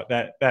freaks out.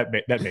 That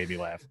made me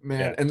laugh. Man,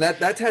 yeah. and that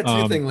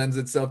tattoo thing lends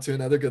itself to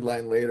another good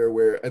line later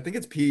where I think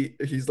it's Pete.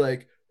 He's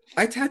like,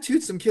 "I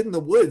tattooed some kid in the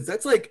woods."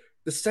 That's like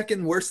the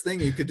second worst thing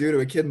you could do to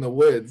a kid in the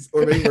woods.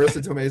 Or maybe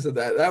Marissa Tomei said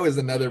that. That was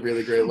another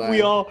really great line.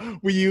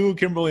 You,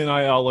 Kimberly, and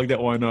I all looked at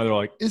one another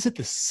like, is it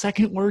the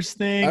second worst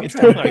thing? I'm It's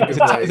trying to like,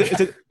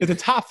 think is it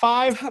top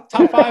five?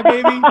 Top five,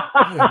 maybe?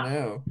 I don't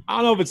know. I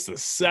don't know if it's the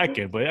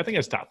second, but I think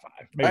it's top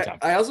five. Maybe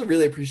top five. I also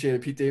really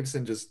appreciated Pete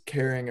Davidson just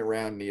carrying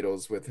around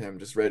needles with him,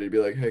 just ready to be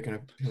like, "Hey, can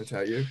I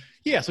tattoo you?"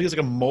 Yeah, so he's like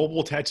a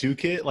mobile tattoo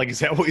kit. Like, is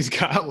that what he's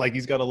got? Like,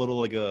 he's got a little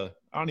like a.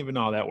 I don't even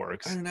know how that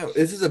works. I don't know.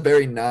 This is a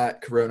very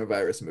not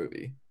coronavirus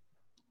movie.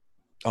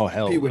 Oh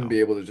hell, He wouldn't be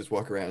able to just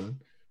walk around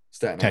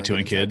Staten Island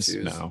tattooing kids.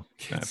 tattoos. No,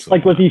 absolutely.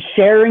 Like, was he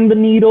sharing the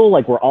needle?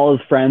 Like, were all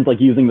his friends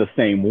like using the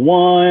same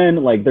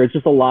one? Like, there's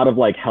just a lot of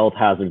like health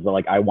hazards that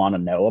like I want to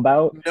know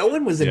about. No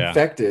one was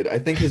infected. I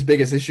think his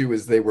biggest issue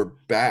was they were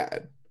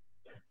bad.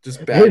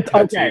 Just bad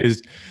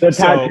tattoos. The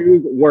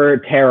tattoos were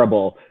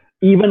terrible.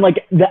 Even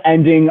like the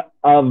ending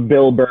of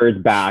Bill Burr's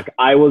back,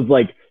 I was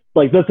like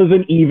this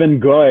isn't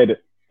even good.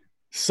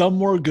 Some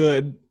were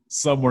good.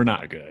 Some were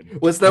not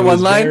good. What's that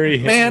one line?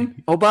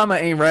 "Man, Obama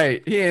ain't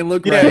right. He ain't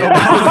look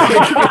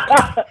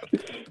right."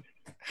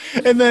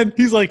 And then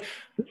he's like,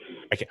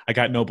 I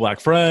got no black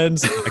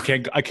friends. I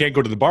can't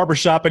go to the barber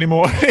shop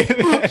anymore.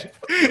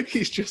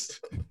 He's just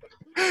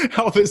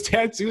how this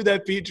tattoo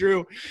that Pete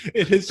drew.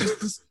 It is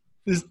just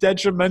this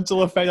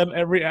detrimental effect on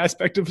every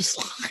aspect of his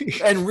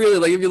life. And really,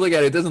 like, if you look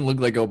at it, it doesn't look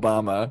like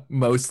Obama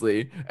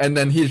mostly. And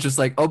then he's just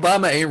like,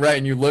 "Obama ain't right."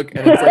 And you look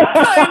and it's like,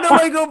 kind of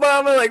like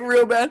Obama, like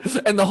real bad.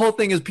 And the whole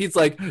thing is Pete's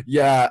like,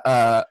 "Yeah,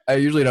 I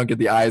usually don't get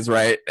the eyes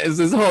right." It's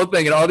this whole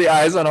thing. And all the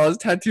eyes on all his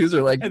tattoos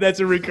are like. And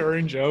that's a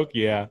recurring joke.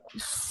 Yeah.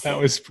 That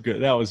was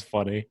good. That was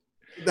funny.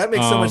 That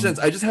makes so much sense.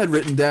 I just had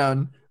written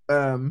down,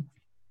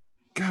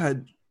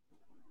 God.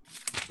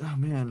 Oh,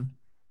 man.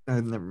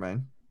 Never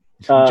mind.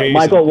 Jason,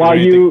 Michael,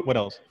 what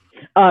else?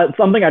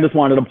 Something I just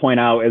wanted to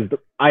point out is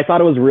I thought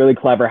it was really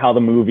clever how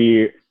the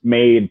movie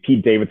made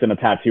Pete Davidson a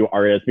tattoo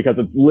artist, because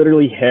it's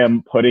literally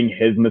him putting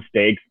his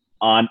mistakes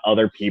on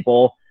other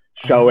people,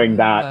 showing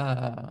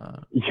that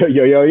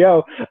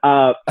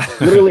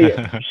literally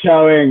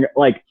showing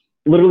like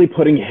literally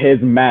putting his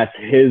mess,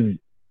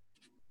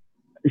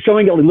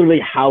 showing literally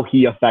how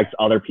he affects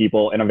other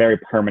people in a very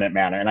permanent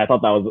manner. And I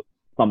thought that was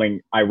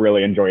something I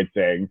really enjoyed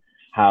seeing,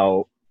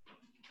 how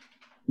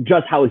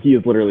he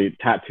is literally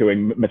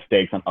tattooing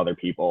mistakes on other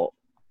people.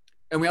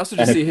 And we also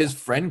just see his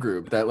friend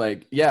group that,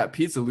 like, yeah,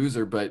 Pete's a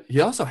loser, but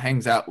he also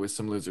hangs out with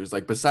some losers.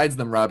 Like, besides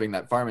them robbing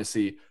that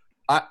pharmacy,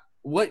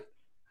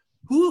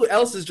 who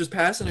else is just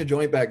passing a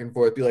joint back and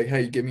forth, be like,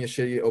 "Hey, give me a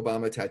shitty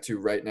Obama tattoo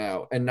right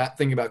now," and not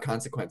thinking about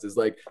consequences?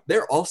 Like,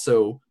 they're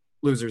also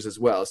losers as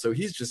well. So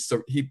he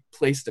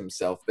placed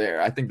himself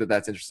there. I think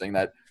that's interesting,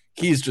 that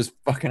he's just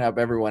fucking up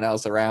everyone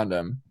else around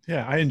him.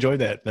 Yeah, I enjoyed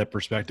that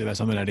perspective. That's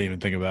something I didn't even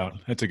think about.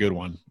 That's a good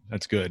one.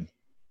 That's good.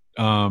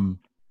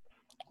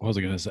 What was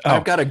I going to say?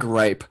 I've got a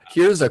gripe.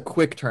 Here's a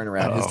quick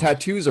turnaround. His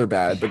tattoos are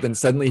bad, but then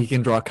suddenly he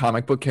can draw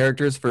comic book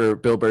characters for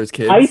Bill Burr's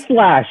kids. Ice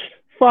Slash.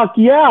 Fuck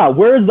yeah.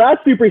 Where's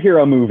that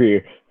superhero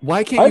movie?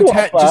 Why can't you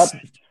just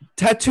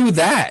tattoo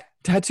that?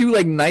 Tattoo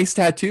like nice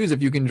tattoos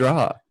if you can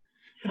draw.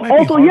 It might be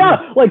Also, harder.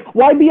 yeah, like,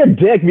 why be a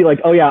dick? Be like,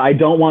 oh yeah, I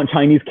don't want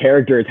Chinese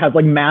characters. Has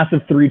like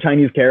massive 3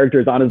 Chinese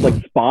characters on his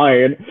like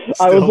spine.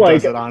 I was Still like,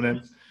 does it on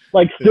him.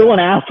 still Yeah. an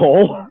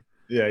asshole.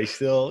 Yeah, he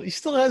still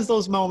has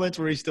those moments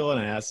where he's still an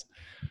ass.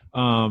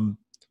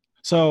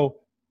 So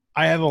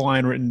I have a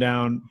line written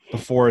down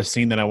before a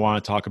scene that I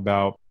want to talk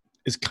about.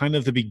 Is kind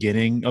of the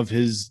beginning of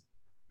his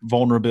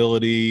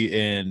vulnerability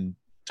and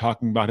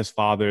talking about his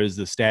father as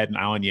the Staten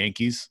Island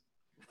Yankees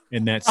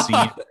in that scene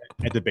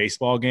at the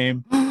baseball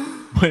game.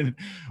 When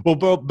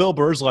Bill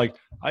Burr's like,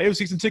 I have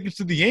season tickets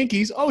to the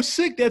Yankees. Oh,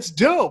 sick! That's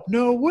dope.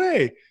 No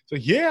way. So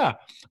yeah,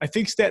 I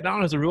think Staten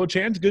Island has a real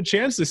chance, good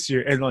chance this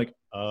year. And like,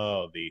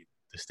 oh, the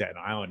Staten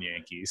Island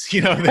Yankees.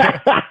 You know,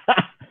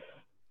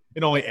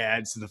 it only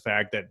adds to the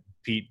fact that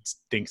Pete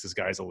thinks this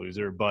guy's a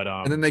loser. But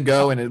And then they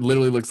go, and it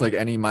literally looks like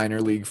any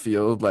minor league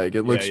field. Like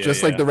it looks Yeah,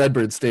 just like the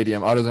Redbird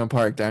Stadium, AutoZone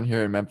Park down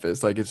here in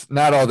Memphis. Like it's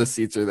not all the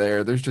seats are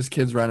there. There's just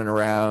kids running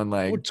around.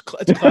 Like it's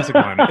classic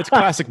minor. It's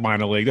classic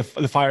minor league.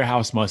 The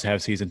Firehouse must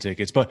have season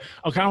tickets. But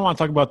I kind of want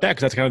to talk about that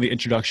because that's kind of the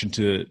introduction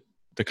to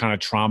the kind of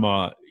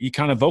trauma. He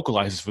kind of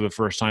vocalizes for the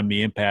first time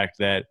the impact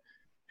that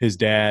his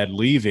dad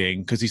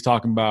leaving, because he's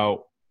talking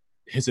about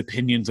his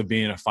opinions of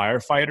being a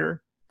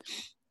firefighter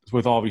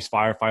with all these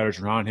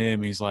firefighters around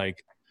him. He's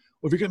like,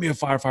 well, if you're gonna be a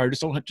firefighter,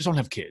 just don't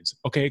have kids,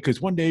 okay?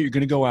 Because one day you're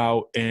gonna go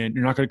out and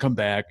you're not gonna come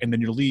back, and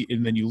then you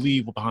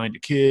leave behind a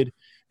kid,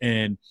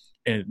 and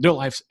their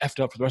life's effed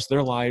up for the rest of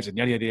their lives, and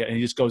yada yada yada. And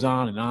he just goes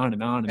on and on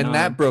and on and on.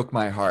 that broke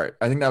my heart.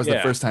 I think that was the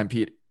Yeah. first time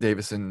Pete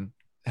Davidson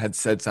had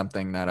said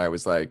something that I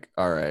was like,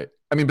 all right.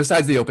 I mean,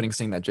 besides the opening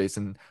scene that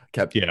Jason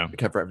kept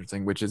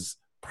referencing, which is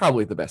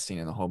probably the best scene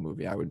in the whole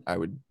movie. I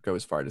would go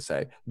as far to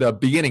say the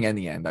beginning and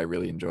the end I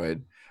really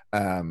enjoyed.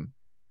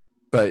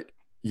 But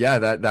yeah,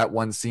 that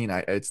one scene,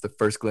 it's the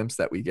first glimpse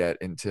that we get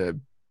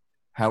into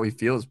how he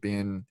feels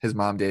being his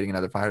mom dating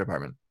another fire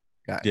department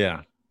guy.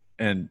 Yeah,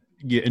 and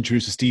you get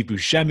introduced to Steve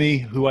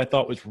Buscemi, who I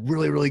thought was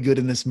really, really good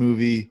in this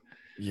movie.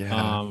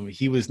 Yeah.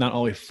 He was not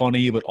only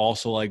funny, but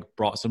also like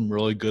brought some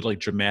really good like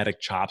dramatic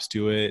chops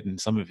to it,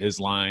 and some of his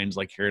lines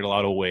like carried a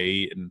lot of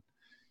weight, and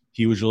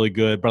he was really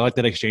good. But I like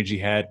that exchange he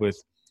had with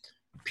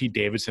Pete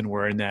Davidson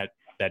wearing that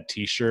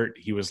T-shirt.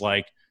 He was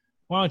like,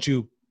 "Why don't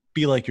you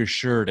be like your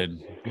shirt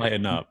and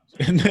lighten up?"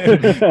 And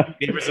then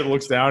Davidson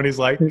looks down. He's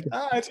like,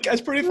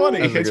 "It's pretty funny.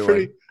 That's a It's good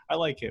pretty. one. I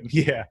like him."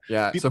 Yeah.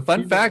 Yeah. So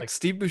fun fact,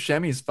 Steve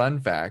Buscemi's fun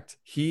fact,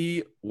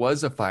 he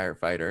was a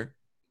firefighter.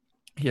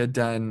 He had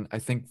done, I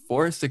think,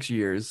 4 or 6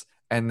 years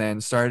and then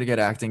started to get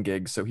acting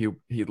gigs. So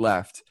he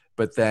left.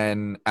 But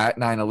then at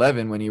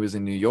 9/11, when he was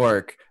in New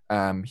York,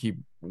 he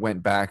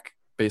went back,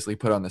 basically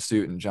put on the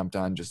suit and jumped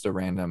on just a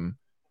random,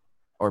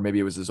 or maybe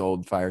it was his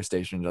old fire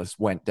station, just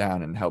went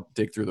down and helped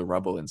dig through the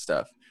rubble and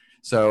stuff.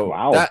 So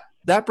Wow.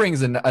 that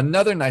brings in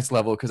another nice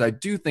level, because I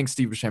do think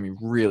Steve Buscemi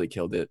really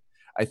killed it.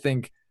 I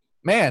think,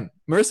 man,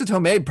 Marissa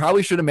Tomei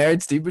probably should have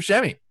married Steve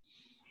Buscemi.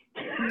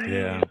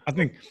 Yeah, I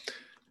think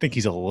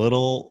he's a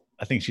little.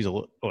 I think she's a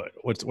little.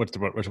 What's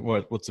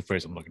the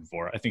phrase I'm looking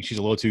for? I think she's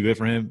a little too good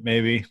for him.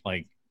 Maybe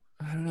like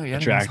I don't know. Yeah,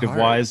 attractive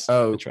wise.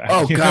 Oh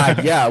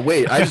God, yeah.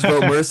 Wait, I just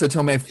wrote Marissa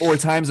Tomei 4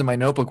 times in my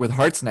notebook with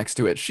hearts next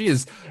to it. She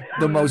is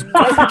the most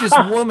gorgeous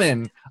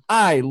woman.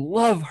 I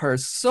love her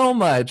so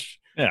much.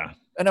 Yeah,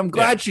 and I'm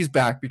glad she's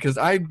back, because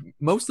I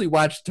mostly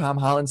watched Tom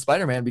Holland's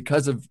Spider-Man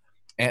because of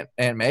Aunt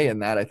May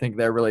and that. I think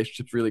their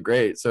relationship's really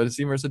great. So to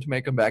see Marissa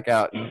Tomei come back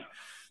out and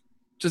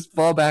just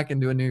fall back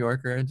into a New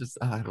Yorker, and just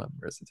I love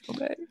Marissa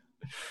Tomei.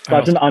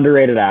 Such an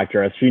underrated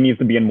actress. She needs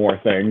to be in more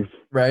things.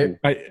 Right.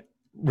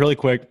 Really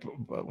quick,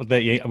 with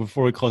that,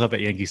 before we close out that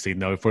Yankee scene,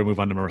 though, before we move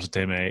on to Marissa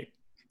Tomei,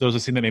 there was a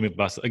scene that made me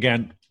bust.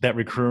 Again, that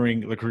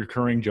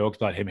recurring jokes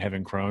about him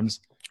having Crohn's.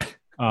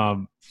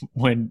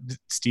 When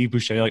Steve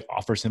Buscemi like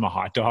offers him a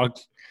hot dog,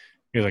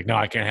 he's like, "No,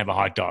 I can't have a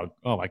hot dog."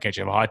 "Oh, why can't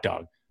you have a hot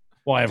dog?"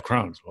 "Well, I have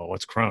Crohn's." "Well,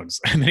 what's Crohn's?"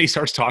 And then he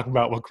starts talking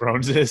about what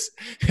Crohn's is,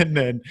 and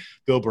then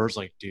Bill Burr's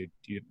like, "Dude,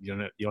 you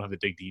don't have to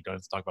dig deep. Don't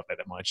have to talk about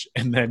that much."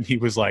 And then he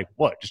was like,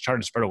 "What? Just trying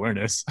to spread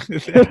awareness."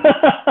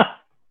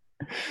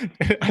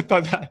 I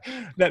thought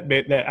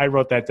that I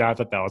wrote that down. I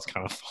thought that was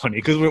kind of funny,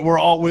 because we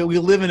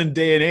live in a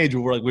day and age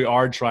where we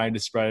are trying to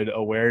spread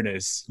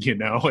awareness,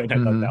 And I thought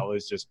that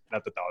was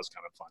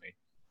kind of funny.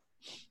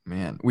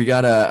 Man, we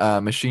got a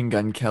Machine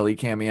Gun Kelly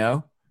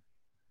cameo.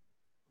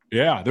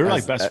 Yeah, they're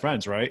like best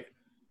friends, right?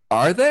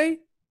 Are they?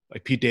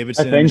 Like Pete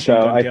Davidson. I think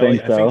so. I think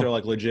so. I think they're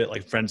like legit,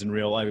 like friends in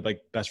real life,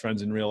 like best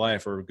friends in real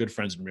life, or good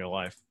friends in real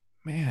life.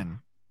 Man,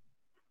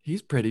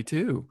 he's pretty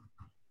too.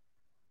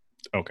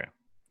 Okay.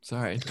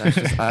 Sorry,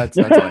 that's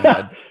all I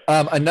had.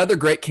 Another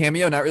great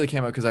cameo, not really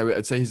cameo, because I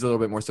would say he's a little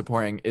bit more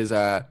supporting, is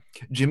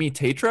Jimmy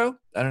Tatro.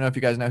 I don't know if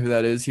you guys know who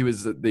that is. He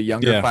was the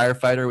younger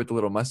firefighter with the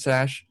little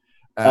mustache.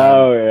 He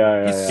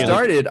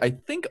started, I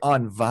think,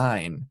 on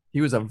Vine.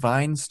 He was a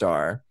Vine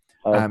star.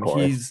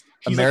 He's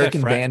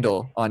American like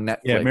Vandal on Netflix.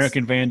 Yeah,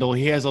 American Vandal.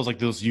 He has those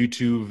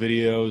YouTube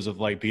videos of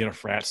like being a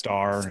frat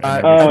star.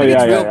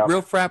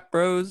 Real frat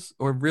bros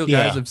or real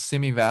guys of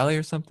Simi Valley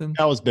or something.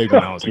 That was big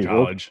when I was in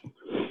college.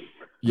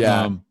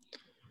 Yeah,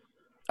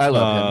 I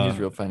love him. He's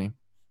real funny.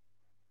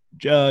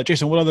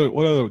 Jason, what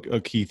other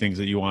key things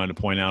that you wanted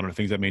to point out, or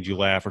things that made you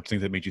laugh, or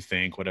things that made you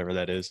think, whatever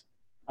that is?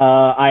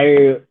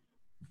 I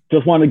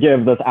just want to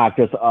give this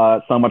actress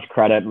so much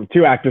credit.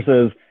 Two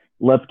actresses.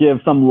 Let's give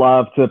some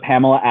love to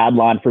Pamela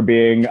Adlon for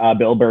being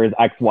Bill Burr's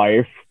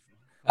ex-wife.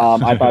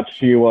 I thought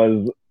she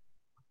was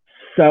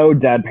so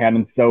deadpan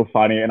and so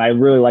funny, and I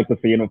really like the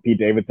scene with Pete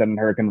Davidson and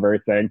her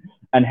conversing,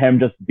 and him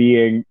just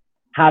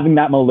having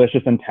that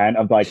malicious intent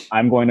of like,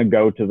 I'm going to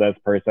go to this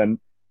person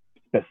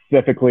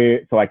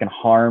specifically so I can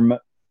harm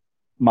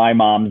my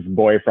mom's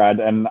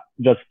boyfriend, and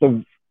just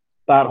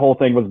that whole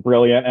thing was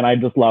brilliant. And I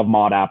just love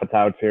Maude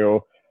Apatow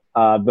too,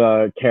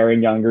 the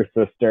caring younger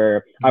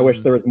sister. I wish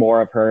there was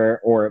more of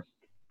her, or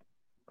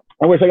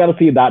I wish I got to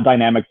see that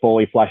dynamic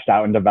fully fleshed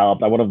out and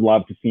developed. I would have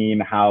loved to seen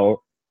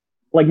how,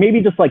 like,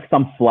 maybe just like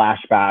some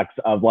flashbacks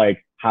of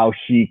like how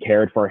she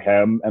cared for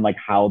him and like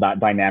how that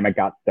dynamic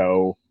got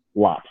so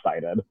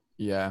lopsided.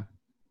 Yeah.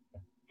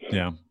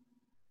 Yeah.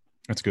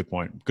 That's a good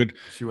point. Good.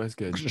 She was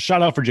good.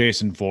 Shout out for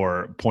Jason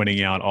for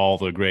pointing out all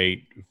the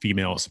great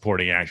female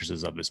supporting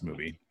actresses of this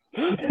movie.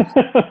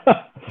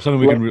 Something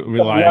we can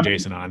rely on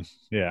Jason on.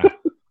 Yeah.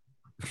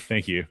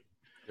 Thank you.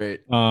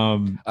 Great.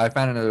 I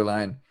found another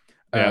line.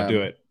 Yeah,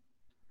 do it.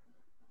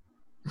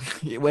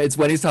 It's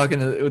when he's talking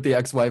with the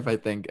ex-wife, I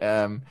think.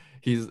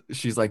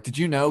 She's like, did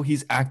you know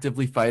he's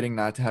actively fighting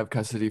not to have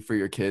custody for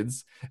your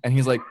kids? And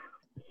he's like,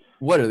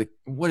 what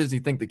does he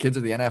think, the kids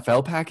are the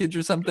NFL package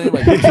or something?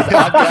 Like, he just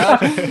opt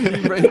out.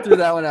 He right threw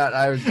that one out.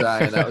 I was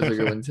dying. That was a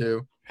good one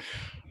too.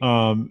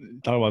 Talk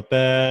about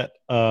that.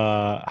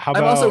 How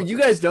about also, you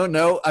guys don't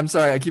know, I'm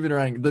sorry, I keep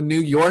interrupting, the New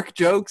York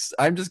jokes.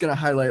 I'm just gonna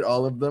highlight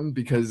all of them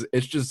because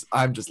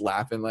I'm just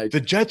laughing. Like,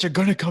 the Jets are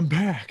gonna come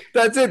back.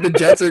 That's it. The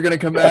Jets are gonna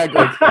come back.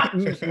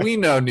 Like, we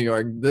know New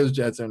York, those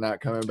Jets are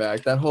not coming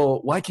back. That whole,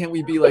 why can't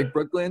we be like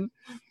Brooklyn?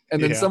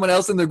 And then someone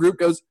else in the group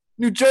goes,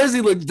 New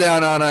Jersey looks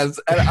down on us.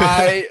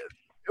 And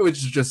which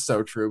is just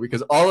so true,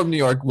 because all of New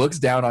York looks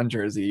down on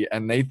Jersey,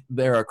 and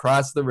they're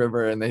across the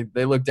river, and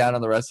they look down on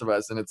the rest of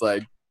us, and it's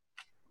like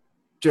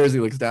Jersey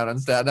looks down on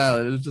Staten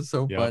Island. It's just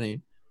so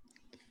funny.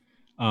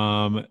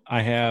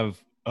 I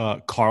have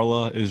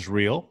Carla is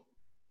real.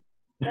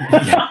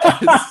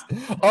 Yes.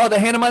 Oh, the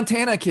Hannah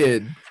Montana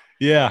kid.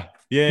 Yeah.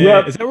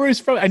 Yep. Is that where he's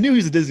from? I knew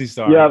he's a Disney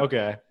star. Yep.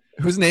 Okay.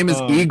 Whose name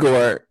is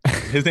Igor.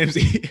 His name's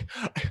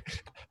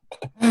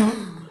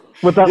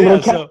with that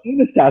little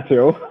penis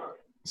tattoo.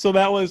 So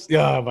that was,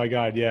 oh my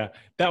God, yeah.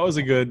 That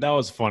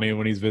was funny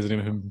when he's visiting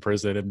him in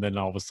prison, and then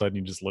all of a sudden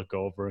you just look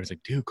over and he's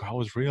like, dude, Carl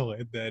was real.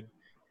 And then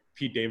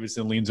Pete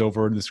Davidson leans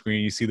over in the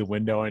screen, you see the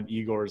window, and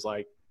Igor's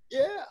like,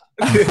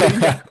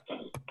 yeah.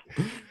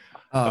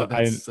 Oh,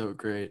 that's so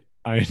great.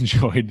 I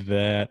enjoyed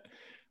that.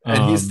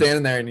 And he's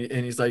standing there and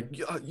he's like,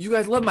 you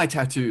guys love my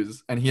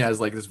tattoos. And he has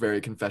like this very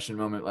confession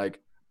moment, like,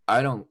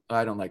 I don't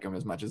like them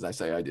as much as I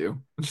say I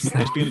do. He's just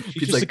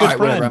like, a good friend.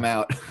 Whatever, I'm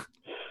out.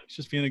 He's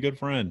just being a good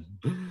friend.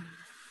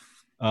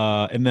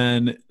 And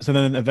then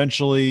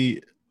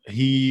eventually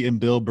he and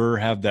Bill Burr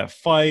have that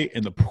fight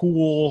in the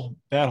pool,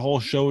 that whole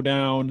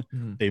showdown.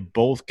 Mm-hmm. They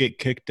both get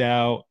kicked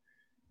out.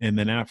 And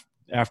then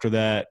after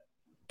that,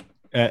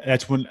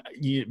 that's when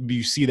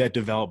you see that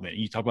development.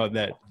 You talk about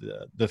that,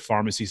 the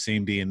pharmacy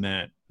scene being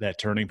that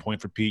turning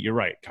point for Pete. You're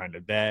right. Kind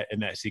of that,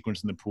 and that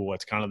sequence in the pool.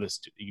 It's kind of this,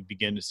 you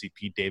begin to see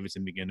Pete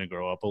Davidson begin to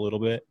grow up a little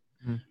bit.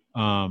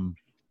 Mm-hmm.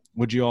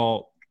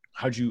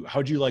 How'd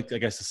you like, I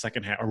guess, the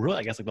second half, or really,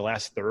 I guess, like the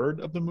last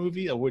third of the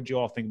movie? Or what'd you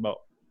all think about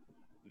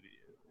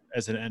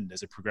as an end,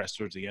 as it progressed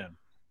towards the end?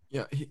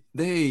 Yeah,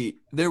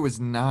 there was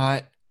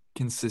not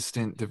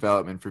consistent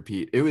development for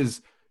Pete. It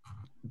was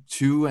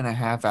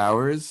 2.5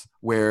 hours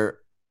where,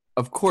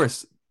 of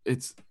course,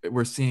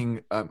 we're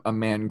seeing a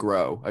man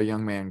grow, a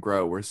young man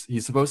grow. Where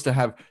he's supposed to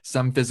have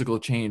some physical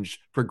change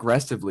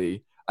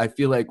progressively. I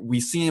feel like we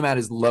see him at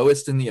his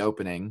lowest in the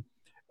opening,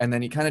 and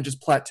then he kind of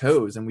just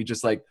plateaus, and we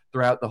just like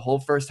throughout the whole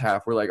first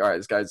half, we're like, all right,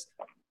 this guy's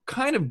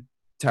kind of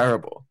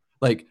terrible.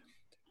 Like,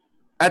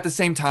 at the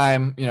same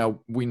time,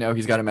 we know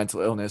he's got a mental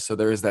illness, so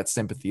there is that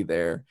sympathy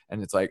there.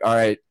 And it's like, all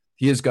right,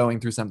 he is going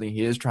through something.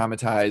 He is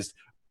traumatized.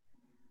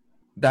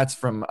 That's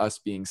from us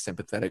being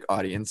sympathetic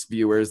audience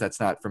viewers. That's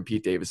not from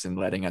Pete Davidson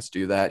letting us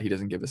do that. He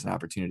doesn't give us an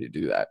opportunity to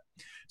do that.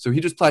 So he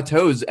just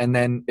plateaus, and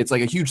then it's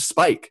like a huge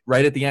spike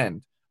right at the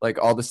end.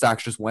 Like, all the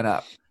stocks just went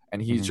up,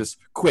 and he's just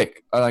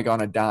quick, like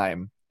on a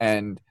dime.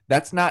 And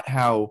that's not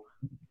how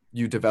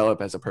you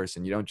develop as a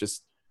person. You don't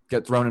just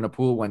get thrown in a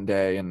pool one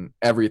day and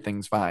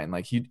everything's fine.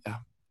 Like,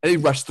 they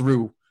rushed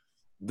through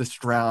the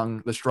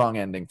strong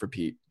ending for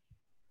Pete.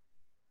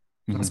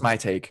 That's my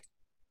take.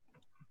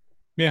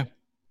 Yeah.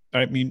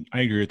 I mean,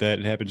 I agree with that.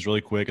 It happens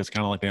really quick. It's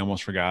kind of like they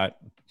almost forgot.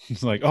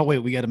 It's like, oh, wait,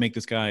 we got to make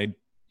this guy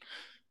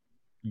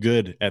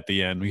good at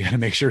the end. We got to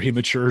make sure he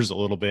matures a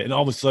little bit. And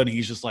all of a sudden,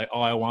 he's just like,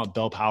 oh, I want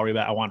Belle Powry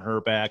back. I want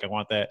her back. I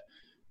want that.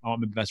 I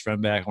want my best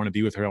friend back. I want to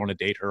be with her. I want to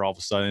date her. All of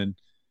a sudden,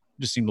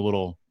 it just seemed a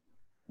little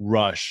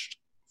rushed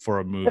for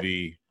a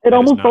movie. It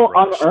almost felt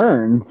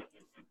unearned.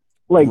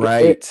 Like,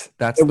 right.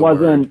 It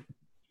wasn't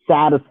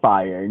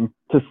satisfying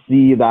to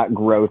see that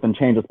growth and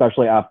change,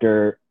 especially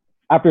after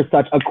after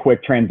such a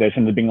quick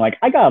transition to being like,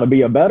 I gotta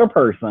be a better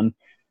person.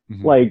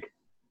 Mhm. Like,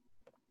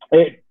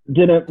 it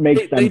didn't make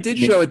sense. They did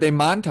to me. show it. They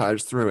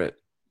montaged through it.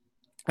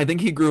 I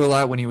think he grew a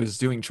lot when he was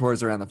doing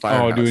chores around the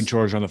firehouse. Oh, doing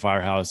chores around the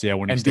firehouse. Yeah,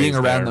 when he and stays being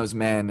around there. those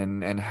men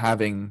and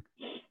having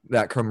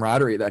that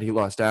camaraderie that he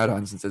lost out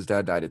on since his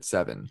dad died at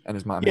 7 and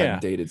his mom Yeah.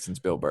 hadn't dated since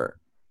Bill Burr.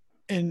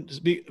 And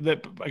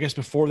I guess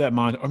before that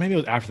or maybe it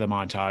was after the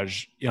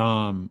montage.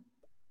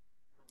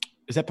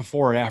 Is that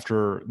before or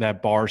after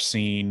that bar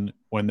scene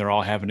when they're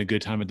all having a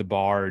good time at the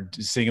bar,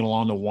 singing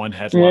along to One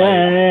Headlight?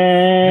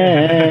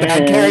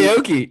 And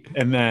karaoke.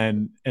 And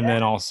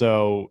then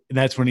also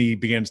that's when he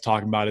begins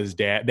talking about his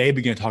dad. They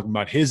began talking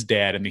about his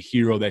dad and the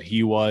hero that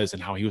he was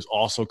and how he was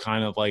also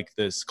kind of like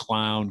this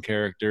clown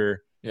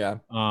character. Yeah.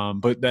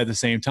 But at the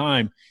same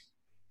time,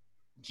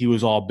 he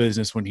was all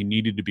business when he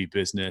needed to be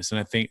business. And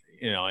I think,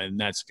 I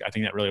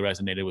think that really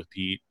resonated with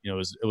Pete. It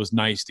was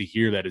nice to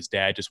hear that his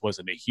dad just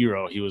wasn't a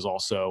hero. He was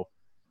also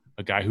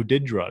a guy who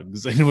did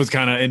drugs and was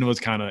kind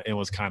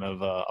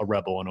of a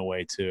rebel in a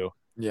way too.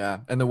 Yeah.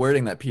 And the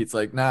wording that Pete's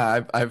like,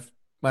 nah,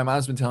 my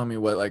mom's been telling me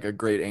what like a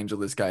great angel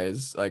this guy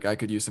is. Like I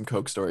could use some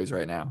Coke stories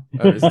right now.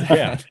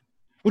 Yeah.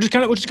 Which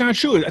is kind of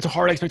true. That's a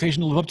hard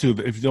expectation to live up to.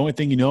 But if the only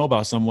thing you know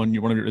about someone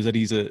you wonder is that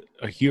he's a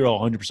hero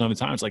 100% of the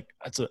time, it's like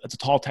that's a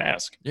tall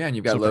task. Yeah, and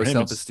you've got So low for him,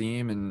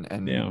 self-esteem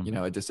and Yeah.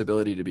 a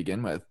disability to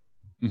begin with.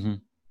 Mm-hmm.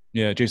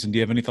 Yeah, Jason, do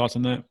you have any thoughts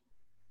on that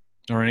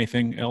or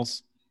anything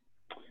else?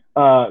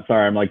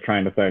 Sorry, I'm like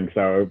trying to think.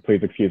 So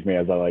please excuse me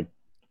as I like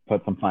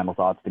put some final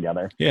thoughts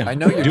together. Yeah, I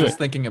know you're do just it.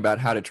 thinking about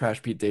how to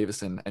trash Pete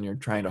Davidson and you're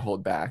trying to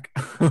hold back.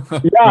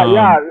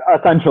 Yeah,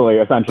 essentially,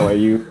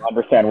 you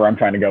understand where I'm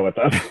trying to go with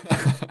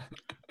this.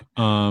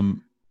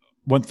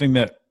 One thing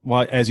that,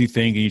 as you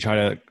think and you try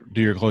to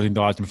do your closing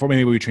thoughts, before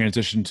maybe we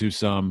transition to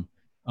some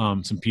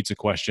pizza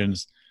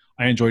questions,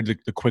 I enjoyed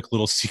the quick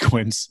little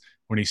sequence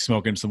when he's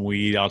smoking some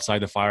weed outside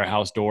the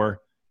firehouse door,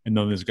 and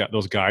then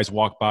those guys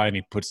walk by and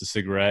he puts the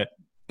cigarette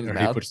In his or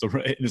he mouth? puts the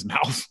in his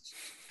mouth,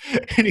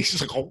 and he's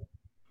just like, oh,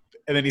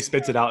 and then he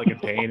spits it out like in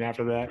pain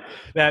after that.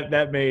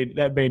 That made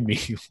me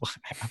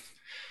laugh.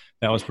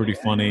 That was pretty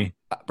funny.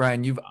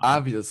 Brian, you've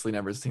obviously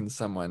never seen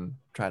someone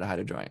try to hide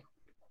a joint.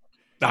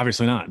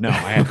 Obviously not. No,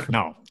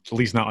 no, at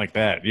least not like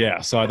that.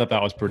 Yeah. So I thought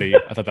that was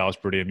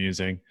pretty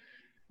amusing.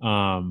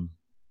 So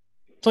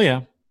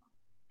yeah.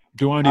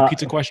 Do you want to do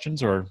pizza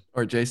questions or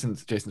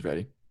Jason's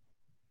ready.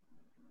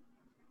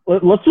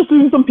 Let's just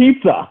do some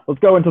pizza. Let's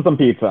go into some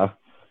pizza.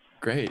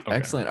 Great. Okay.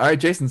 Excellent. All right,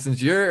 Jason,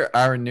 since you're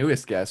our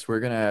newest guest, we're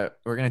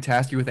gonna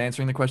task you with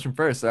answering the question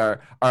first.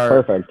 Our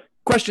Perfect.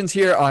 questions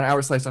here on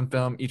Our Slice on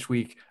Film each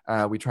week,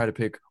 we try to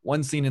pick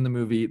one scene in the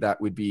movie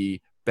that would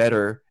be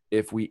better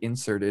if we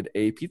inserted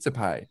a pizza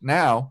pie.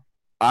 Now,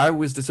 I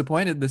was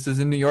disappointed. This is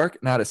in New York.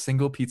 Not a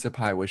single pizza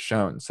pie was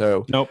shown.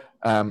 So nope.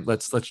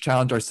 Let's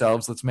challenge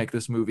ourselves. Let's make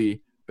this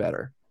movie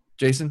better.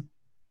 Jason?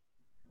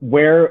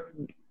 Where,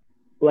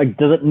 like,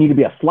 does it need to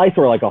be a slice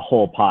or like a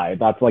whole pie?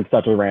 That's like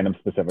such a random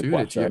specific Dude,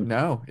 question.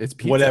 it's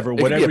pizza. Whatever It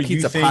could be a you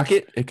pizza think-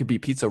 pocket. It could be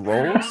pizza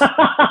rolls.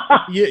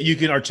 Yeah, you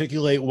can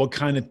articulate what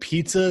kind of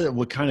pizza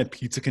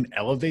can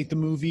elevate the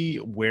movie.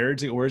 Where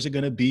is it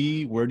going to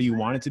be? Where do you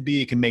want it to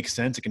be? It can make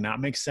sense. It cannot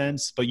make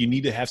sense, but you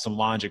need to have some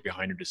logic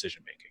behind your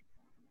decision making.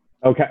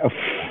 Okay.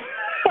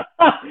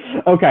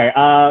 Okay.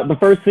 The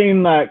first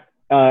scene that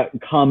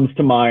comes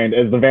to mind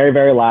is the very,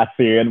 very last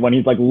scene when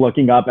he's like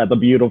looking up at the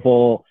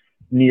beautiful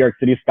New York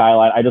City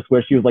skyline. I just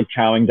wish he was like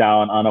chowing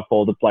down on a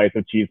folded slice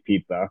of cheese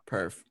pizza.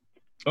 Perf.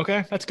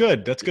 Okay, that's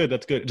good. Just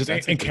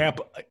That's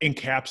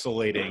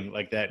encapsulating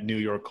like that New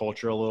York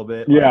culture a little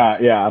bit.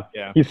 Yeah.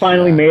 He's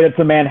finally made it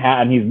to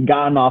Manhattan. He's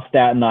gotten off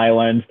Staten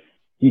Island.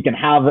 He can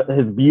have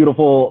his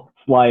beautiful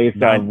slice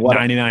of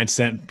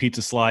 99-cent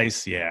pizza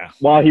slice. Yeah.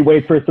 while he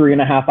waits for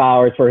 3.5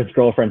 hours for his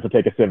girlfriend to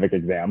take a civic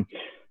exam.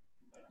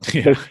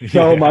 There's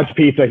so much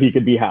pizza he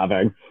could be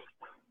having.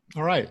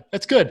 All right,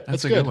 that's good.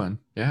 That's a good one.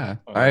 Yeah.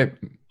 All right.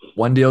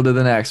 One deal to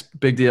the next.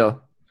 Big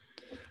deal.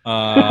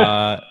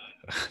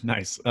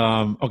 Nice.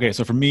 Okay,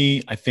 so for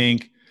me, I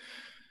think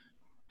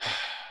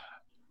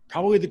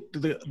probably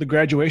the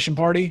graduation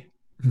party.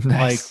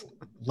 Nice. Like,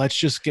 let's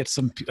just get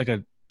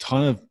a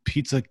ton of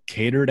pizza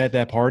catered at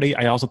that party.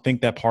 I also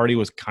think that party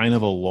was kind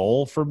of a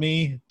lull for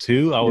me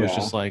too. I was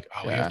just like,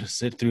 we have to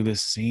sit through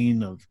this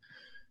scene of.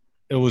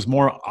 It was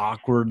more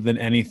awkward than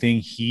anything.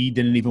 He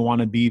didn't even want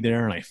to be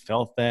there, and I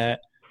felt that.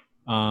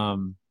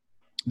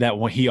 That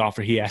when he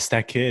asked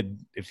that kid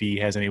if he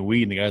has any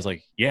weed, and the guy's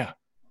like, "Yeah,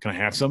 can I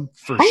have some?"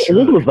 For How sure.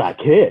 old was that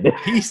kid?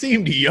 He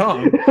seemed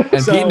young.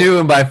 And So- he knew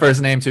him by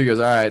first name too. He goes,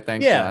 all right,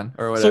 thanks, Yeah. John,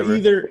 or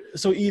whatever.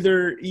 So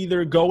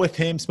either go with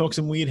him, smoke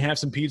some weed, have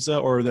some pizza,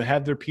 or they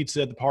have their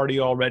pizza at the party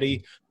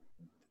already.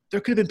 There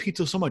could have been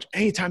pizza so much.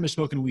 Anytime they're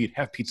smoking weed,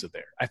 have pizza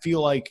there. I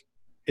feel like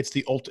it's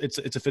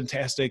a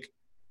fantastic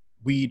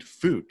weed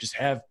food. Just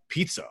have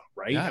pizza,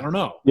 right? Yeah. I don't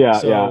know.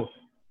 Yeah.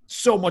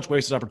 So much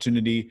wasted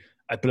opportunity,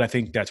 but I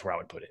think that's where I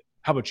would put it.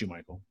 How about you,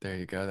 Michael? There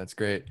you go. That's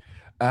great.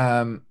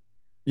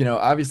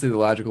 Obviously the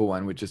logical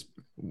one would just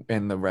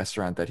in the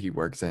restaurant that he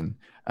works in.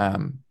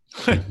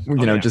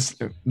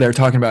 Just they're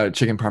talking about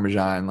chicken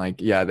parmesan.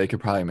 Like, yeah, they could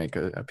probably make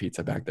a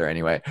pizza back there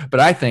anyway. But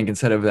I think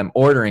instead of them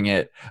ordering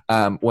it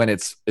when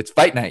it's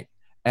fight night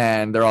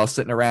and they're all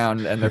sitting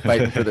around and they're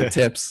fighting for their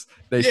tips,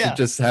 they should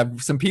just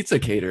have some pizza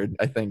catered,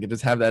 I think, and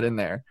just have that in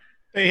there.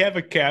 They have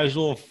a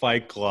casual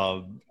fight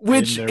club,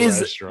 which in their is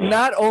restaurant.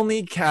 not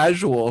only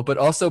casual but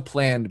also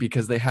planned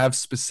because they have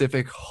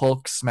specific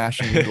Hulk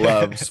smashing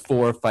gloves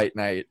for fight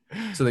night,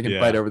 so they can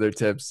fight over their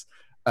tips.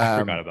 I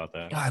forgot about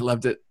that. I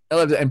loved it.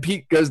 And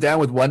Pete goes down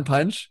with one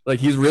punch. Like,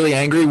 he's really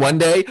angry one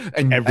day,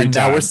 and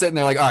now we're sitting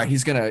there like, all right,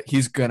 he's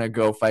gonna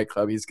go fight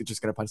club. He's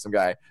just gonna punch some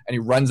guy, and he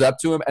runs up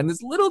to him, and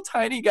this little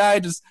tiny guy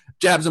just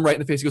jabs him right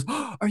in the face. He goes,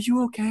 oh, "Are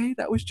you okay?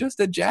 That was just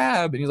a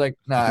jab." And he's like,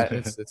 "Nah,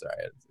 it's all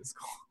right. It's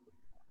cool."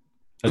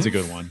 That's a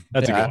good one.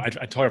 That's a good one.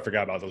 I totally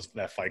forgot about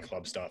that fight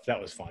club stuff. That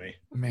was funny.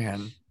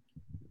 Man,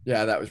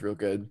 yeah, that was real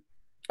good.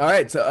 All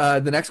right, so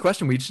the next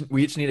question, we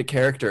each need a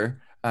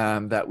character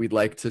that we'd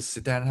like to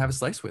sit down and have a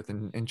slice with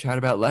and chat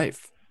about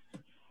life.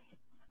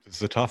 This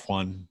is a tough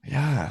one.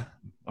 Yeah.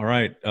 All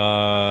right,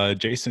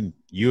 Jason,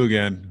 you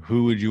again.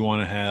 Who would you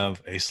want to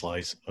have a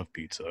slice of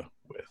pizza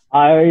with?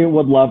 I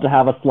would love to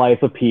have a slice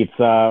of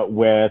pizza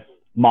with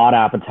Maud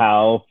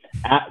Apatow,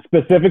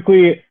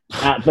 specifically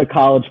at the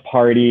college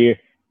party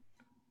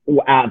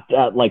at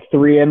like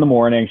 3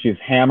 a.m. She's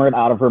hammered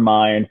out of her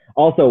mind.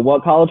 Also,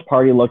 what college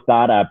party looked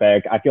that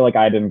epic? I feel like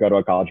I didn't go to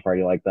a college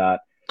party like that.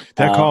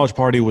 That college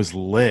party was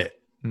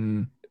lit,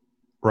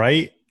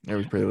 right? It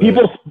was pretty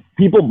lit.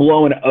 People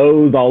blowing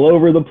O's all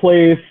over the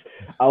place.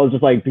 I'm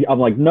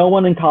like, no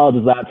one in college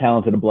is that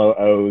talented to blow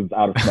O's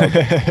out of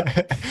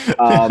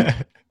smoke.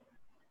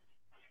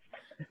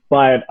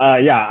 But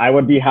I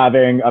would be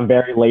having a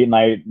very late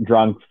night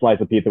drunk slice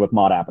of pizza with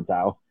Maud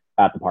Apatow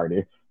at the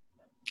party.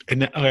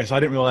 And okay, so I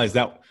didn't realize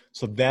that.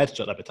 So that's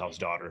Judd Apatow's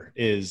daughter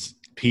is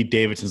Pete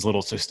Davidson's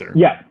little sister.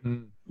 Yeah,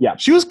 yeah.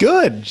 She was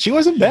good. She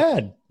wasn't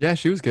bad. Yeah,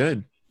 she was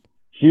good.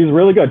 She's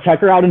really good.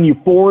 Check her out in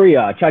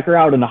Euphoria. Check her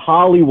out in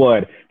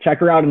Hollywood. Check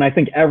her out in, I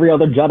think, every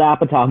other Judd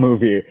Apatow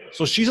movie.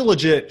 So she's a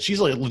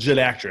legit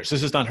actress.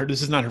 This is not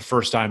her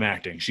first time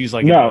acting. She's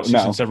like she's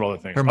in several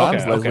other things. Her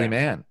mom's Leslie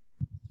Mann.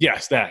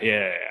 Yes, that.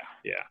 Yeah.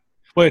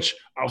 Which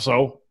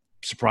also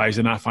surprised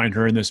to not find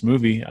her in this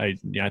movie. I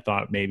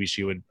thought maybe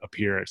she would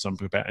appear at some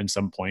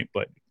point,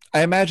 but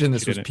I imagine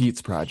this was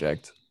Pete's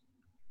project.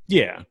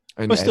 Yeah,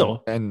 but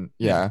still,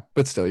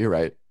 you're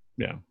right.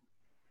 Yeah.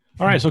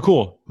 All right, so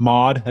cool.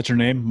 Maud, that's her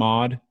name,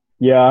 Maud.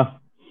 Yeah.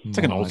 It's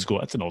like an old school.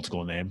 That's an old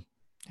school name.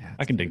 Yeah,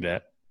 I can dig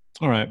that.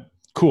 All right,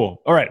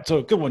 cool. All right,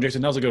 so good one,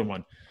 Jason. That was a good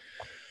one.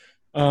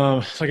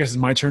 So I guess it's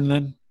my turn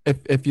then.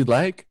 If you'd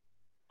like.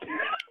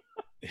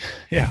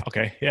 Yeah.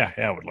 Okay. Yeah.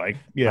 I would like.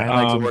 Yeah.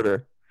 I like to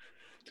order.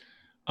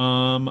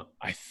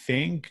 I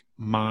think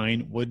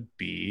mine would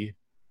be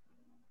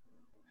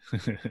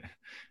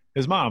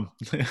his mom,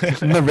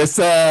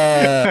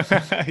 Marissa.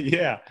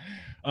 Yeah,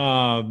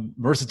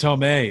 Marissa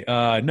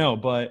Tomei. No,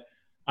 but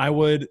I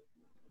would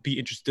be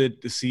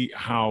interested to see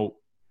how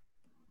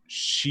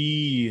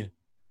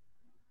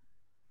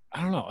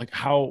I don't know, like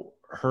how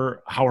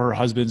her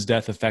husband's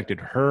death affected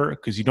her,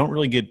 because you don't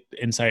really get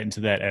insight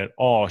into that at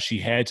all. She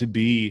had to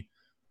be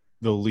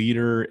the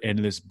leader in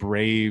this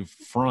brave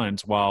front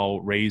while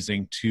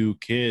raising 2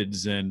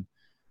 kids. And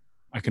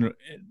I can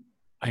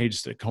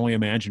only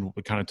imagine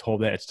what kind of toll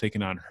that it's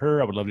taken on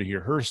her. I would love to hear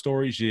her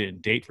story. She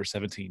didn't date for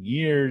 17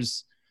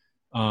 years.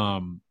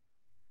 And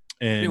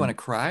you want to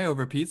cry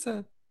over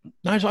pizza?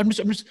 No, I'm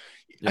just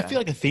I feel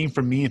like a theme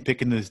for me in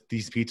picking these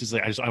pizzas,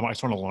 like I just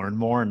want to learn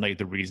more and like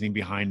the reasoning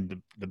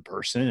behind the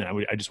person.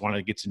 And I just want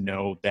to get to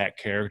know that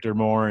character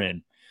more.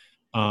 And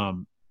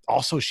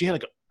also she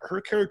had her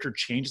character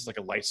changes like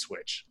a light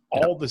switch.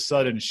 All of a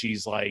sudden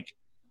she's like,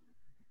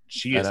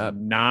 she is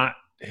not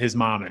his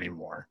mom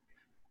anymore.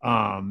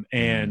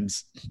 And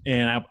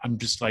I'm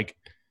just like,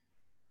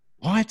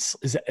 what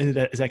is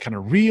that kind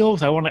of real?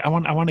 So I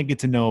want to get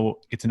to know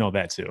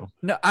that too.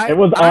 No, it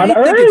was unearned.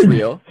 I think it's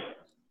real.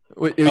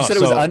 You said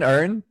it was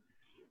unearned?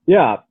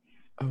 Yeah.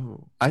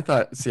 Oh, I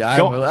thought. See,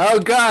 oh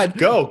God,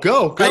 go.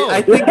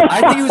 I think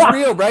it was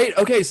real, right?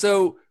 Okay,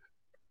 so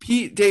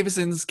Pete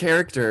Davidson's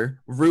character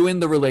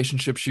ruined the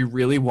relationship she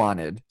really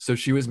wanted, so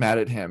she was mad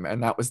at him,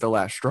 and that was the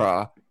last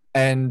straw.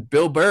 And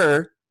Bill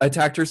Burr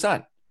attacked her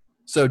son.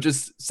 So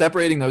just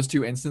separating those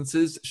two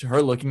instances,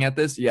 her looking at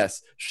this,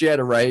 yes, she had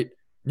a right.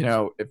 You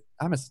know,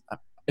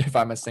 if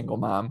I'm a single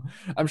mom,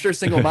 I'm sure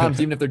single moms,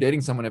 even if they're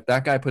dating someone, if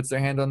that guy puts their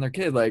hand on their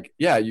kid, like,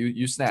 yeah,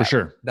 you snap. For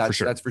sure.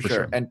 That's for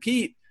sure. And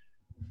Pete,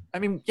 I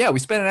mean, yeah, we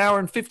spent 1 hour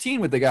and 15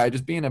 with the guy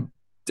just being a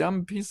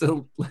dumb piece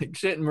of like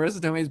shit in Marissa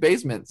Tomei's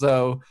basement.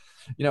 So,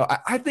 you know,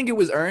 I think it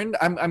was earned.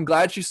 I'm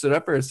glad she stood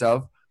up for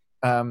herself.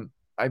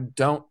 I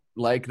don't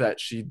like that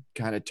she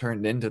kind of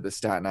turned into the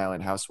Staten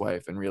Island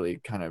housewife and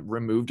really kind of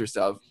removed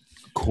herself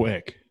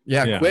quick.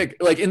 Yeah, quick.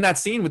 Like in that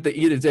scene with the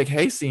eat a dick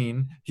hey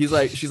scene, she's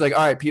like,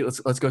 all right, Pete,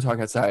 let's go talk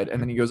outside.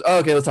 And then he goes, oh,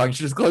 okay, let's talk. And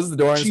she just closes the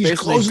door on his face. She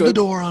closes the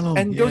door on him.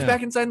 And goes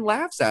back inside and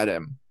laughs at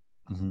him.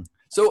 Mm-hmm.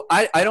 So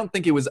I don't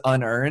think it was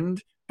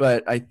unearned,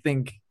 but I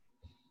think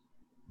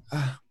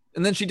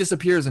and then she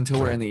disappears until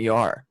we're in the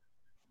ER.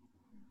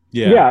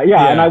 Yeah.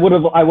 And I would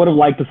have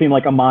liked to see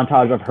like a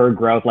montage of her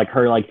growth, like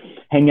her like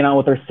hanging out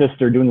with her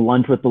sister, doing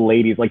lunch with the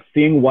ladies, like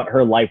seeing what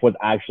her life was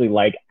actually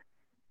like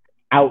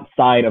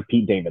outside of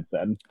Pete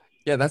Davidson.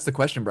 Yeah, that's the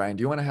question, Brian.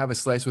 Do you want to have a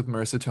slice with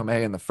Marissa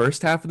Tomei in the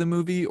first half of the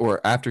movie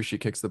or after she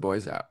kicks the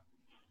boys out?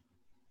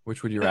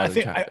 Which would you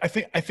rather? I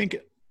think.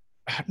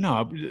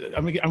 No,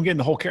 I'm getting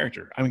the whole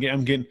character. I'm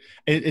getting.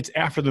 It's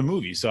after the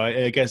movie, so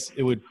I guess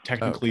it would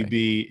technically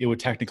be. It would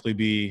technically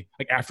be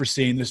like after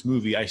seeing this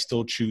movie, I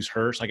still choose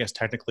her. So I guess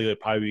technically it would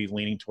probably be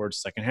leaning towards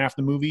the second half of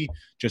the movie,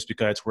 just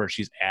because it's where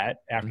she's at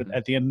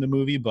at the end of the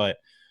movie. But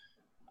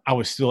I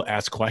would still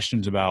ask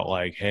questions about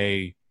like,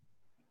 hey,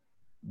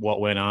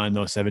 what went on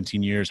those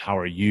 17 years? How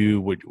are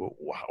you? What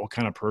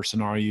kind of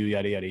person are you?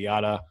 Yada yada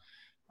yada.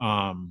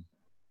 I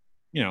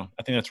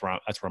think that's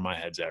where my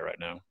head's at right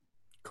now.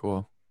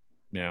 Cool.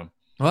 Yeah.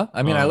 Well,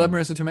 I mean, I love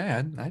Marissa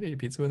Tomei. I'd eat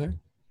pizza with her.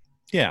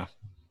 Yeah.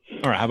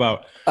 All right. How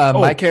about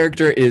my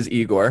character is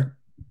Igor.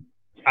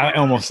 I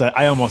almost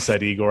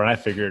said Igor, and I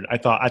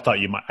thought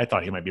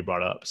he might be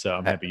brought up. So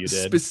I'm happy you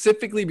did.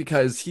 Specifically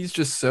because he's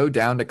just so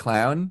down to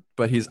clown,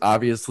 but he's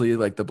obviously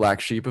like the black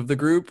sheep of the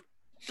group,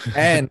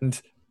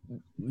 and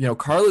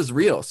Carl is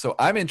real. So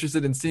I'm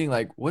interested in seeing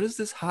like what is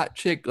this hot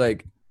chick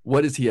like?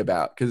 What is he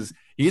about? Because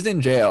he's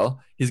in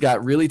jail. He's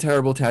got really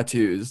terrible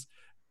tattoos.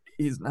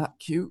 He's not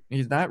cute.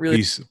 He's not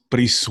really. But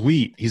he's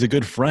sweet. He's a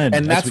good friend.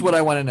 And that's what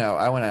I want to know.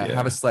 I want to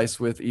have a slice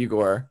with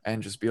Igor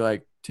and just be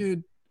like,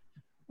 dude,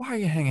 why are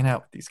you hanging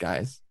out with these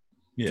guys?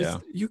 Yeah.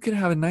 You could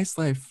have a nice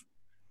life,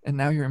 and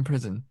now you're in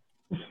prison.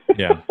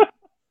 Yeah.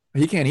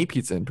 He can't eat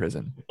pizza in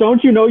prison.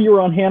 Don't you know you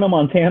were on Hannah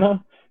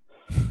Montana?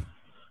 I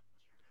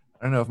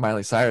don't know if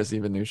Miley Cyrus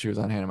even knew she was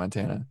on Hannah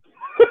Montana.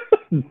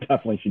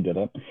 Definitely she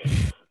didn't.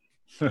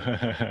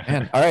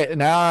 Man, all right.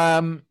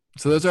 Now,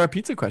 so those are our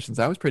pizza questions.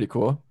 That was pretty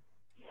cool.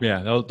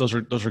 Yeah, those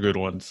are good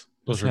ones.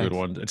 Those are good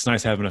ones. It's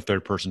nice having a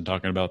third person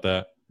talking about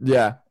that.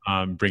 Yeah.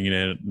 Bringing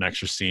in an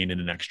extra scene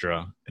and an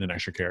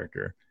extra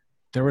character.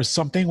 There was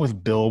something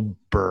with Bill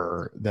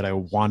Burr that I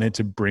wanted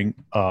to bring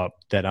up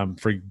that I'm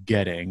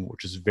forgetting,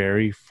 which is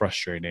very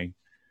frustrating.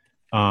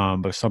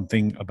 But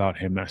something about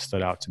him that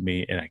stood out to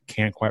me, and I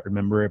can't quite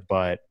remember it.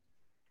 But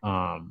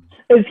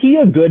is he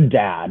a good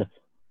dad?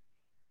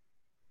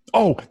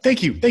 Oh,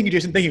 thank you,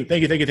 Jason. Thank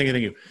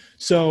you.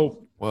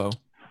 So, whoa.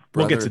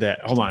 We'll get to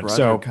that. Hold on.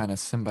 So kind of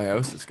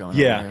symbiosis going on.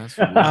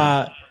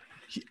 Yeah.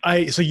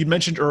 So you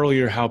mentioned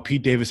earlier how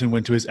Pete Davidson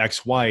went to his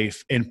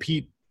ex-wife and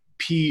Pete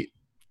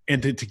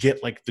and to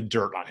get like the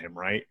dirt on him,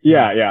 right?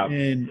 Yeah.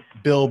 And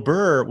Bill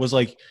Burr was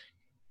like,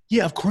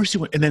 yeah, of course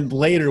you went. And then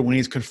later when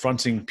he's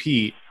confronting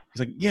Pete, he's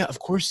like, yeah, of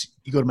course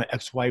you go to my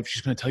ex-wife.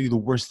 She's going to tell you the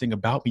worst thing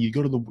about me. You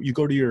go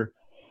to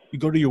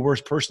your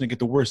worst person to get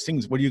the worst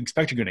things. What do you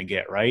expect you're going to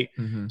get, right?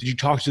 Mm-hmm. Did you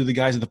talk to the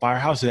guys at the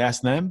firehouse and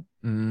ask them?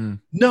 Mm-hmm.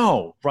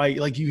 No, right?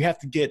 Like you have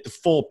to get the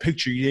full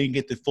picture. You didn't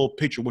get the full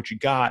picture of what you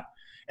got.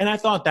 And I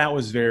thought that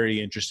was very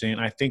interesting.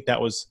 I think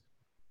that was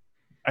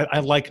I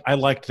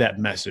liked that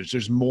message.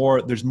 There's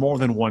more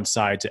than one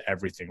side to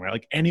everything, right?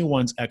 Like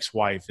anyone's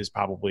ex-wife is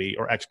probably,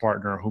 or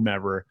ex-partner or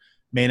whomever,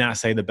 may not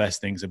say the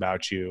best things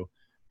about you,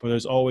 but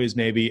there's always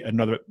maybe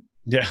another.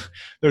 Yeah,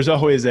 there's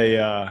always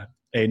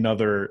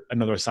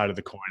another side of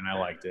the coin. I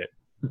liked it.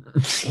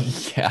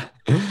 Yeah.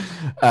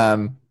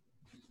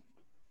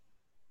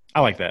 I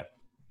like that.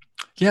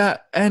 Yeah,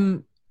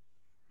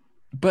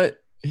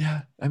 but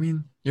yeah, I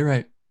mean, you're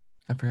right.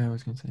 I forgot what I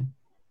was going to say.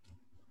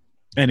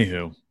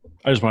 Anywho,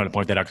 I just wanted to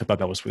point that out because I thought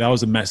that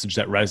was a message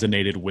that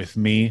resonated with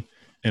me,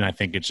 and I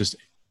think it's just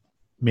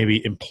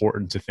maybe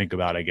important to think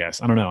about. I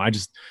guess I don't know. I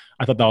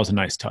thought that was a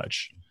nice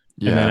touch.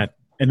 Yeah.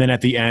 And then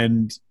at the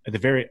end, at the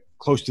very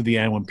close to the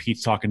end, when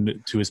Pete's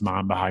talking to his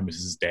mom behind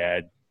Mrs.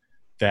 Dad,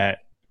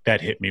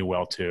 that hit me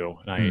well too,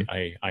 and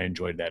I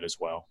enjoyed that as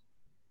well.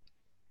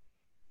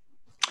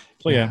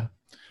 So yeah,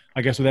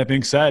 I guess with that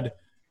being said,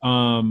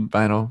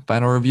 final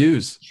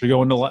reviews. Should we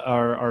go into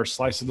our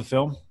slice of the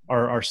film?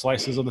 Our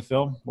slices of the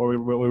film? Where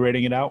we're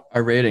rating it out?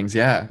 Our ratings,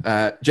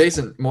 yeah.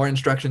 Jason, more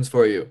instructions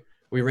for you.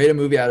 We rate a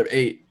movie out of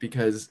 8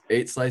 because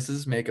 8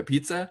 slices make a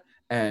pizza,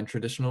 and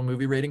traditional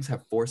movie ratings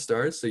have 4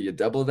 stars. So you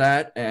double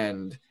that,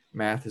 and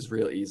math is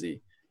real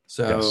easy.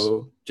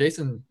 So yes.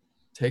 Jason,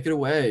 take it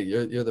away.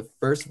 You're the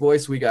first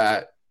voice we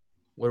got.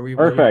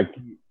 Perfect.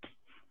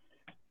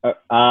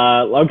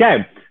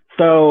 Okay.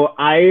 So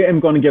I am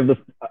going to give this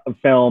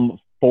film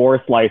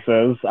 4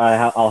 slices.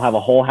 I'll have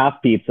a whole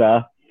half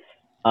pizza.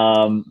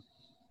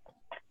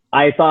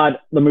 I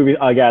thought the movie,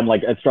 again,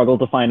 like it struggled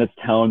to find its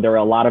tone. There were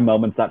a lot of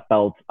moments that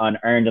felt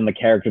unearned in the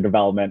character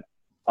development.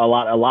 A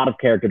lot of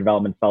character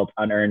development felt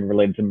unearned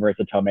related to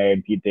Marissa Tomei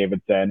and Pete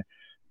Davidson.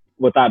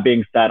 With that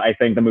being said, I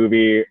think the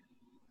movie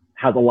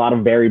has a lot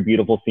of very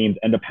beautiful scenes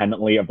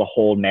independently of the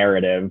whole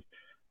narrative.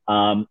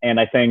 And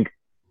I think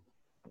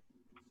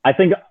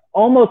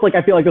almost like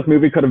I feel like this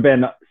movie could have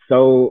been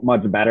so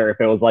much better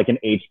if it was like an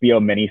HBO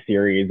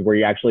miniseries where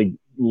you actually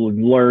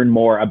learn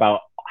more about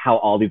how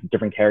all these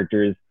different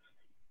characters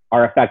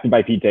are affected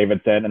by Pete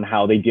Davidson and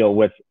how they deal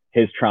with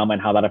his trauma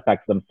and how that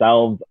affects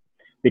themselves.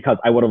 because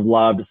I would have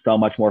loved so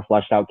much more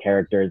fleshed out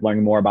characters,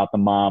 learning more about the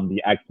mom,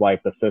 the ex-wife,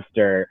 the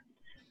sister,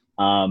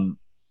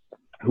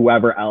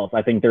 whoever else.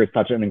 I think there's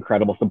such an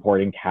incredible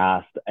supporting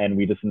cast, and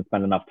we just didn't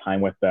spend enough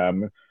time with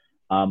them.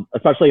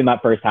 Especially in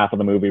that first half of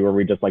the movie where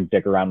we just like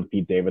dick around with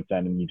Pete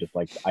Davidson, and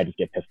I just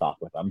get pissed off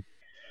with him.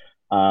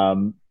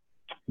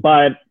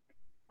 But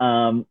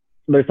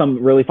there's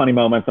some really funny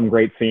moments, some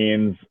great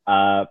scenes.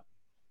 I'm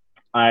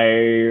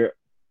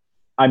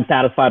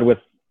satisfied with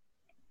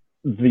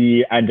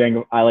the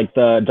ending. I like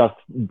the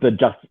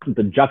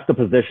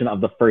juxtaposition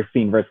of the first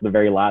scene versus the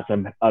very last,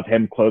 of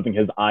him closing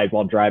his eyes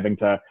while driving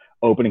to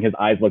opening his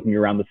eyes, looking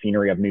around the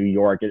scenery of New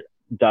York. It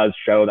does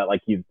show that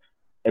like he's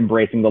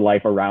embracing the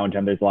life around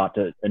him. There's a lot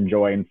to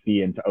enjoy and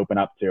see and to open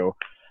up to.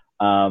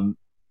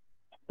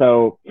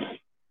 So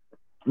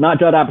not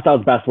Judd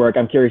Apatow's best work.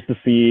 I'm curious to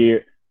see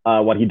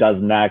what he does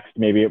next.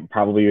 Maybe it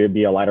probably would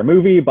be a lighter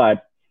movie,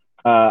 but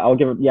I'll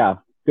give it,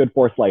 good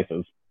 4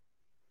 slices.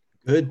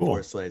 Good Cool.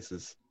 4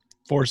 slices.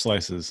 4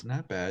 slices.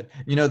 Not bad.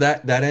 You know,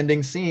 that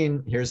ending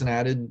scene, here's an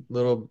added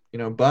little,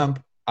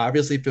 bump,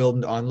 obviously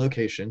filmed on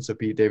location. So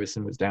Pete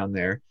Davidson was down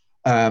there.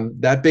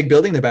 That big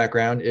building in the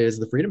background is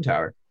the Freedom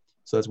Tower.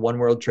 So that's One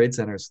World Trade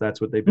Center. So that's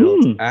what they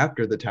built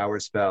after the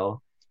towers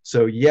fell.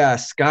 So yeah,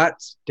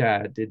 Scott's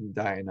dad didn't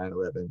die in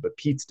 9/11, but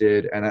Pete's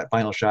did. And that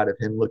final shot of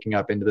him looking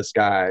up into the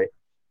sky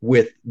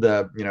with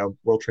the,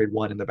 World Trade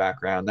One in the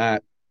background,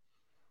 that's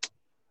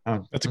a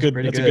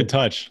good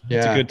touch.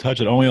 Yeah. That's a good touch.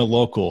 And only a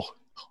local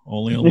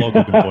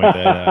can point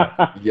that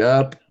out.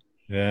 Yup.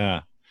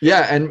 Yeah.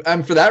 Yeah,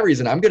 and for that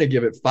reason, I'm gonna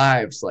give it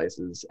 5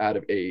 slices out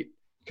of 8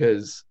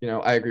 because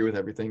I agree with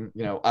everything.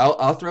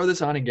 I'll throw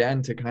this on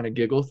again to kind of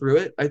giggle through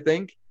it. I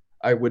think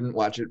I wouldn't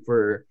watch it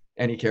for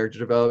any character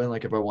development.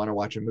 Like if I want to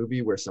watch a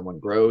movie where someone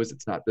grows,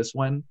 it's not this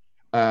one.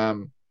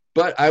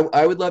 But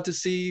I would love to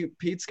see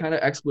Pete's kind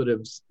of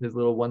expletives, his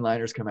little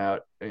one-liners come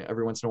out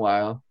every once in a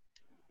while.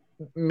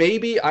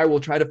 Maybe I will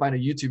try to find a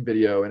YouTube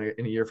video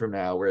in a year from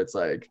now where it's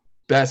like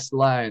best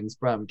lines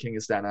from King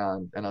of Staten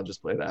Island, and I'll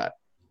just play that.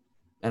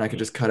 And I could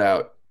just cut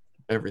out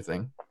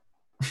everything.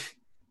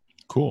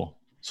 Cool.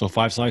 So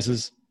 5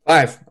 slices?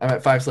 5. I'm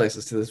at 5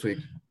 slices to this week.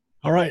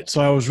 All right.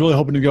 So I was really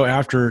hoping to go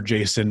after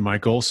Jason,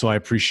 Michael. So I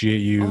appreciate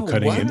you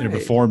cutting in there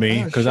before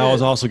me because I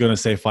was also going to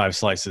say 5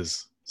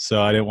 slices.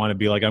 So I didn't want to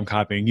be like I'm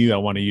copying you. I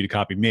wanted you to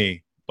copy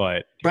me.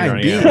 But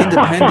Brian, be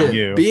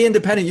independent. Be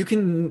independent. You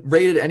can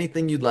rate it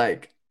anything you'd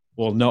like.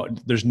 Well, no,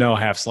 there's no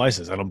half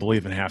slices. I don't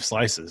believe in half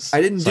slices.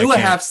 I didn't do a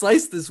half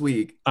slice this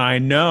week. I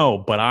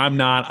know, but I'm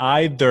not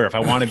either. If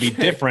I want to be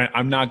different,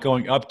 I'm not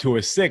going up to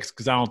a 6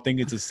 because I don't think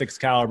it's a 6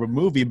 caliber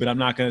movie, but I'm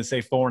not going to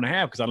say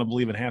 4.5 because I don't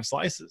believe in half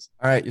slices.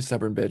 All right, you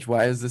stubborn bitch.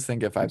 Why does this thing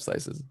get 5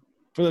 slices?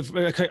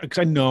 Because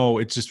I know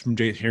it's just from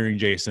hearing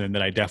Jason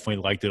that I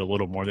definitely liked it a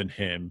little more than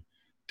him.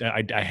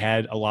 I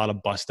had a lot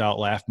of bust out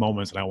laugh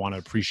moments, and I want to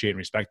appreciate and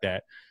respect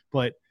that.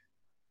 But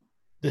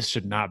this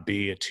should not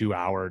be a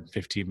 2-hour,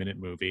 15-minute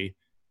movie.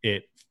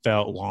 It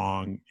felt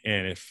long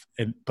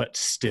but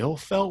still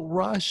felt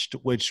rushed,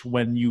 which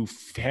when you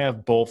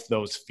have both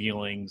those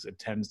feelings, it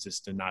tends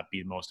just to not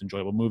be the most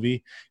enjoyable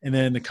movie. And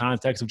then in the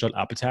context of Judd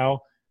Apatow,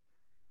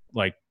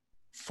 like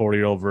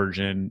 40-Year-Old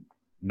Virgin,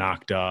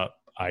 Knocked Up,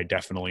 I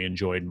definitely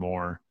enjoyed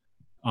more.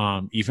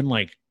 Even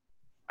like,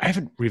 I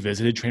haven't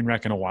revisited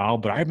Trainwreck in a while,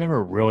 but I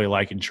remember really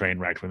liking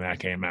Trainwreck when that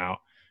came out.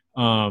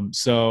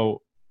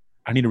 So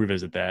I need to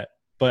revisit that.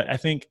 But I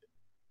think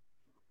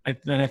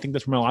that's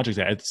where my logic's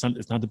at. It's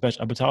not the best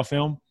Apatow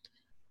film,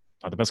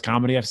 not the best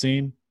comedy I've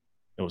seen.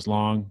 It was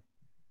long,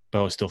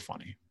 but it was still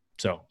funny.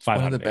 So 5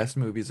 One out of the 8. best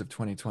movies of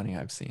 2020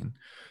 I've seen.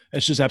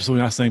 It's just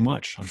absolutely not saying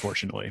much,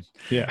 unfortunately.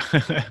 Yeah.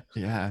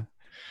 Yeah.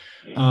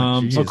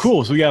 So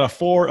cool. So we got a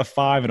 4, a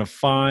 5, and a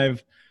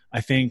 5.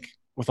 I think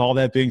with all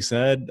that being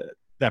said,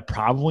 that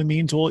probably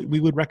means we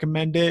would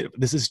recommend it.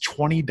 This is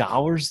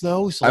 $20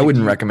 though. So I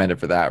wouldn't recommend it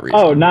for that reason.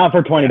 Oh, not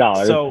for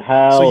 $20.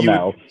 Hell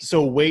no.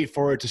 So wait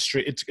for it to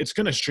stream. It's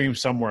going to stream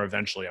somewhere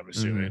eventually, I'm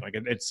assuming. Mm-hmm.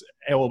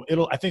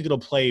 Like I think it'll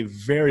play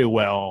very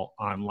well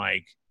on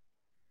like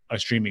a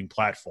streaming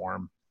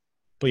platform.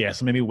 But yeah,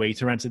 so maybe wait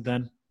to rent it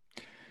then.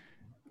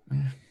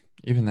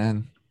 Even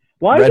then.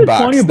 Why is it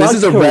 $20? This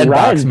is a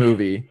Redbox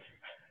movie.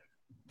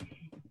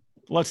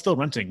 Well, it's still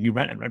renting. You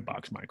rent in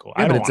Redbox, Michael.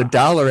 Yeah, but it's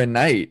 $1 a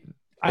night.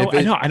 I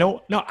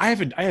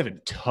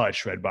haven't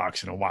touched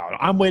Redbox in a while.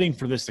 I'm waiting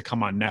for this to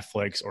come on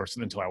Netflix or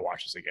something until I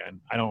watch this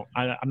again.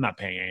 I'm not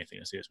paying anything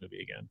to see this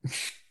movie again.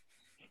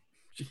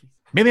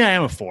 Maybe I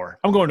am a 4.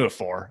 I'm going to a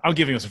 4. I'm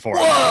giving this a 4.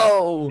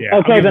 Whoa. Yeah,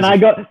 okay, then I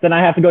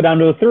have to go down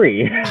to a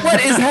 3.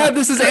 What is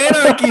this is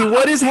anarchy.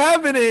 What is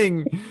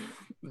happening?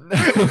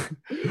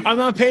 I'm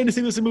not paying to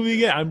see this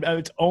movie again.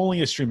 It's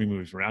only a streaming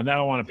movie for now. I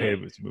don't want to pay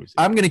to see movies.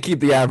 I'm going to keep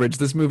the average.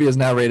 This movie is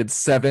now rated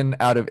 7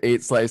 out of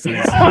 8 slices.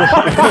 We've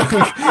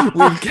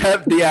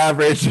kept the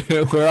average.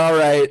 We're all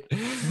right.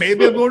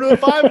 Maybe I'm going to a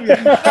 5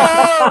 again.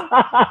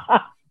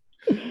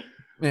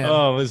 Man.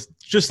 Oh, it's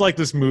just like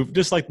this movie.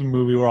 Just like the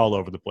movie, we're all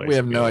over the place. We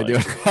have no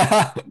idea.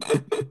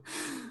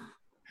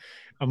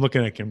 I'm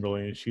looking at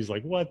Kimberly, and she's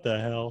like, "What the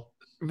hell?"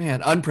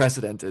 Man,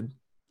 unprecedented.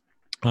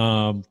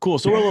 Cool.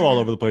 So we're a little all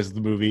over the place with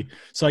the movie.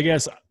 So I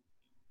guess.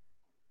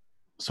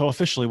 So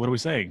officially, what are we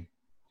saying,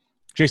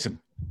 Jason?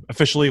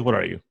 Officially, what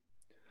are you?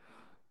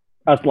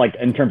 Us, like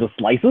in terms of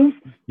slices.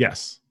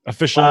 Yes,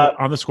 official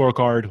on the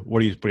scorecard.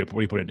 What are you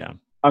putting down?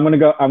 I'm gonna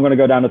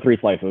go down to 3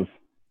 slices.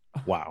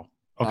 Wow.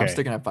 No, Okay. I'm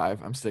sticking at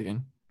 5. I'm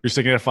sticking. You're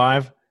sticking at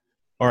 5.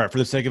 All right. For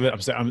the sake of it,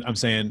 I'm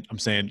saying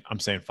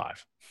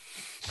 5.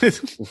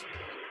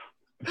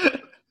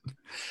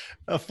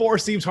 4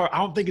 seems hard. I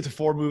don't think it's a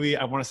 4 movie.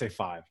 I want to say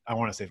 5. I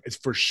want to say it's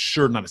for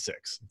sure not a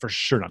 6. For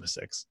sure not a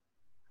 6.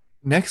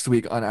 Next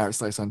week on Our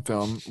Slice on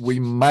Film, we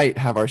might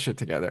have our shit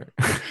together.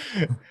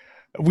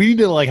 We need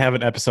to like have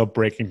an episode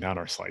breaking down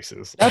our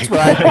slices. That's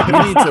what I think. We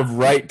need to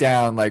write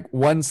down like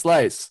 1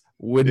 slice.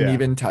 Wouldn't Yeah.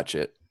 even touch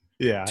it.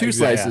 Yeah. 2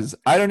 slices.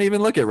 I don't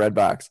even look at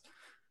Redbox.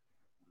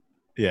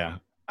 Yeah.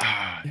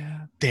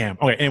 Yeah. Damn.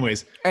 Okay.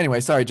 Anyways. Anyway,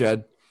 sorry,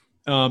 Jed.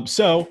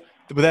 So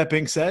with that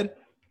being said,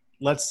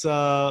 let's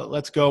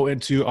go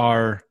into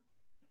our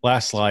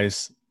last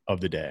slice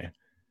of the day.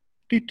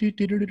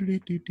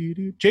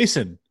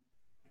 Jason,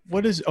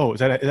 what is? Oh, is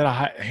that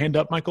a hand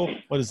up, Michael?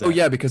 What is that? Oh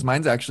yeah, because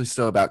mine's actually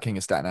still about King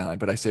of Staten Island,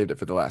 but I saved it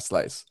for the last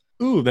slice.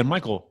 Ooh, then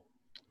Michael,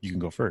 you can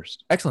go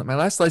first. Excellent. My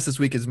last slice this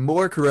week is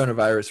more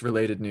coronavirus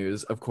related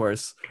news, of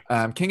course.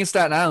 King of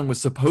Staten Island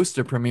was supposed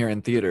to premiere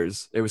in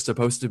theaters. It was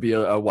supposed to be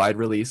a wide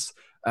release.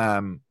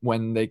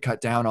 When they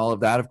cut down all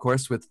of that, of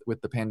course,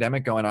 with the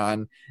pandemic going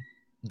on,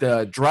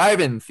 the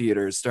drive-in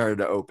theaters started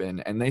to open,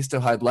 and they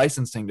still had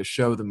licensing to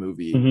show the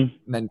movie. Mhm.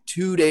 And then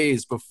 2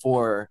 days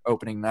before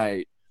opening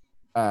night,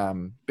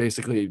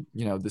 basically,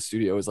 the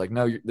studio was like,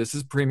 no, this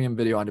is premium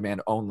video on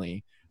demand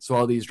only. So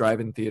all these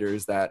drive-in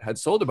theaters that had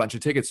sold a bunch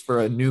of tickets for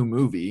a new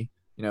movie,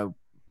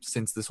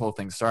 since this whole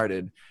thing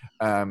started,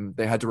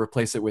 they had to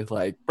replace it with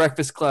like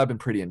Breakfast Club and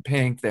Pretty in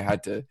Pink. They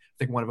had to, I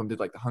think one of them did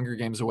like the Hunger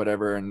Games or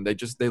whatever, and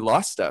they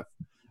lost stuff.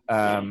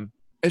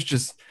 It's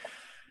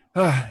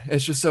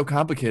just so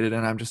complicated,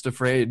 and I'm just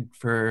afraid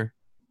for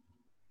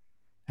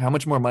how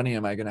much more money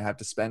am I going to have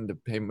to spend to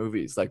pay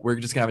movies? Like, we're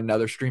just going to have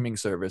another streaming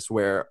service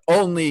where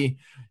only,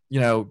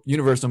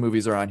 Universal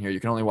movies are on here. You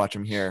can only watch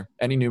them here.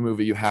 Any new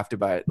movie, you have to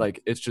buy it.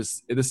 Like, this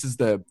is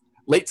the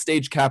late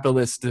stage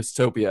capitalist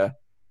dystopia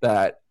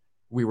that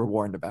we were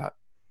warned about.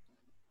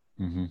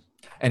 Mm-hmm.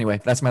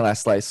 Anyway, that's my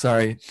last slice.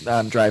 Sorry,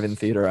 drive-in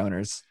theater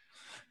owners.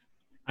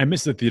 I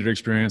miss the theater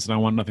experience, and I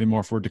want nothing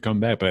more for it to come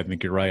back. But I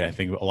think you're right. I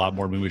think a lot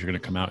more movies are going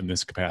to come out in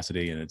this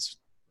capacity, and it's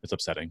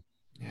upsetting.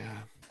 Yeah.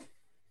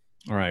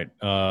 All right,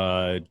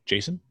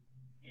 Jason.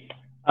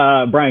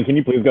 Brian, can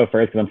you please go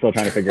first? Because I'm still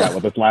trying to figure out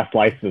what this last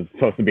slice is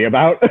supposed to be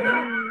about.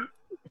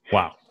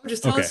 Wow.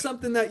 Just tell Okay. us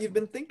something that you've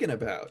been thinking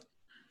about.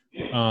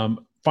 Fine.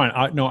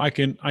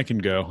 I can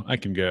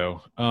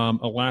go.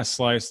 A last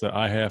slice that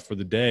I have for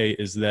the day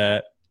is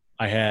that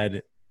I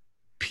had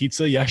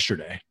pizza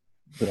yesterday.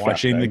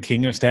 Watching The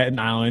King of Staten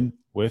Island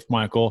with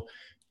Michael.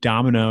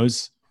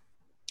 Domino's.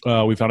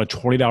 We found a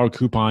 $20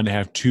 coupon to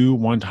have 2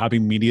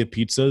 one-topping media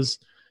pizzas,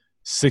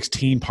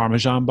 16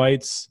 Parmesan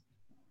bites,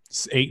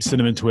 8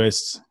 cinnamon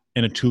twists,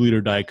 and a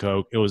 2-liter Diet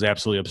Coke. It was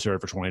absolutely absurd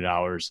for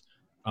 $20.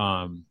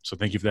 So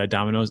thank you for that,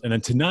 Domino's. And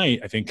then tonight,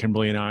 I think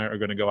Kimberly and I are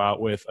going to go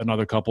out with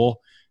another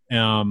couple,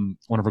 one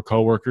of her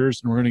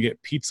coworkers, and we're going to get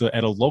pizza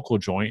at a local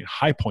joint,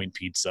 High Point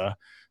Pizza.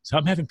 So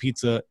I'm having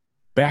pizza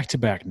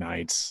back-to-back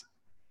nights.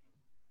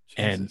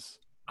 And Jesus.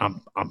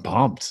 I'm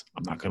pumped.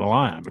 I'm not gonna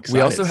lie. I'm excited.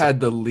 We also had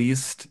the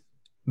most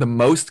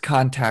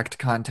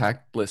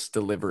contactless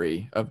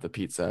delivery of the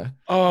pizza.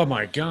 Oh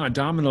my God,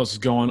 Domino's is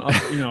going up.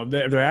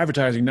 They're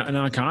advertising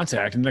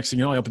non-contact, and next thing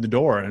you know, I open the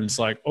door and it's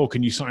like, oh,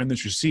 can you sign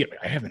this receipt?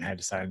 I haven't had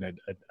to sign a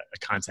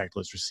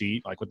contactless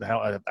receipt. Like, what the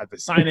hell? I have to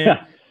sign it.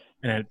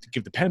 And I had to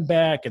give the pen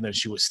back, and then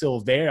she was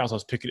still there. I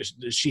was picking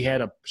it. She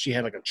had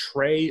like a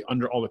tray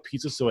under all the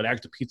pizza, so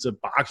the pizza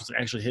box was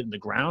actually hitting the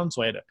ground.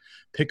 So I had to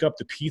pick up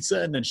the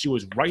pizza, and then she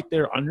was right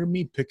there under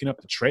me, picking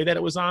up the tray that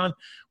it was on.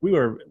 We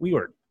were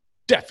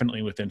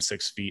definitely within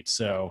 6 feet.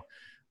 So,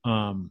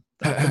 not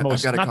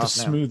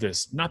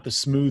the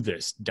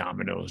smoothest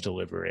Domino's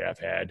delivery I've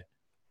had,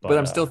 but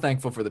I'm still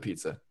thankful for the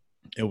pizza.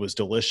 It was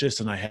delicious,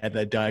 and I had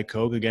that Diet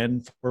Coke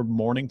again for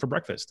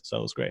breakfast, so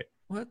it was great.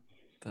 What?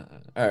 All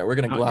right, we're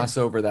gonna gloss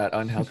over that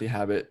unhealthy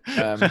habit.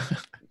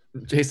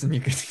 Jason,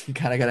 you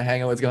kind of got a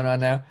hang of what's going on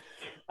now.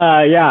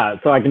 Yeah,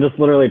 so I can just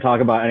literally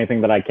talk about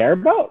anything that I care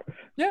about.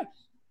 Yeah.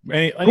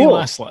 Any Cool.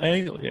 last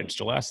slice? Just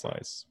your last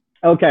slice.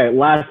 Okay,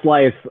 last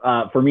slice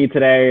for me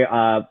today.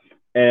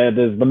 It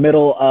is the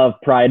middle of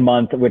Pride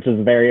Month, which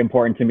is very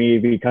important to me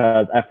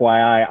because,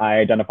 FYI, I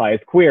identify as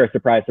queer.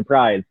 Surprise,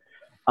 surprise.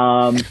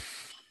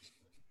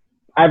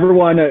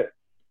 Everyone,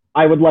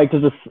 I would like to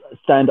just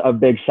send a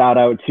big shout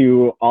out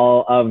to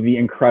all of the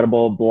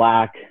incredible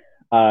Black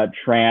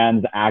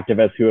trans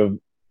activists who have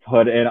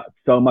put in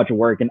so much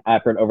work and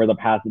effort over the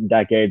past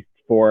decades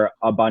for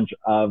a bunch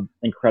of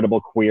incredible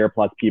queer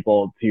plus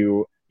people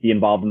to be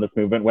involved in this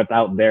movement.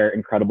 Without their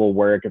incredible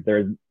work,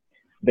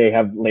 they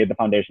have laid the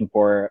foundation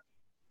for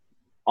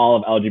all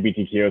of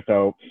LGBTQ.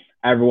 So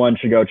everyone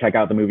should go check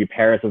out the movie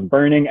Paris is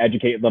Burning,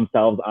 educate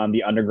themselves on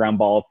the underground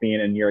ball scene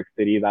in New York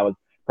City. That was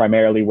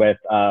primarily with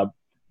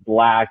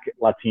Black,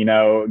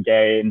 Latino,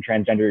 gay, and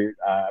transgender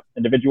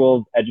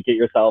individuals. Educate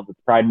yourselves. It's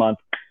Pride Month.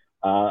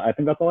 I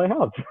think that's all I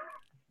have.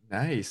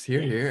 Nice.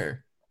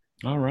 Here.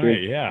 All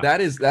right. Yeah. That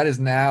is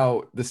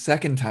now the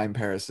second time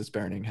Paris is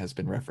Burning has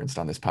been referenced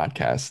on this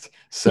podcast.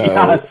 So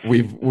Yes.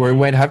 we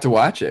might have to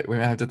watch it. We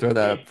might have to throw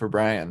that up for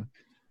Brian.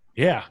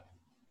 Yeah.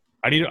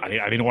 I need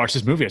to watch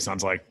this movie. It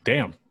sounds like,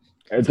 damn.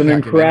 It's an Documentary,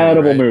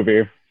 incredible right?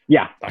 movie.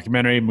 Yeah.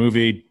 Documentary,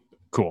 movie.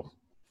 Cool.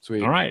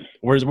 Sweet. All right.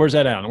 Where's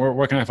that at?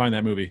 Where can I find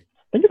that movie?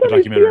 I think it's The on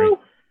documentary. HBO.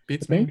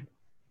 Beats I me. think.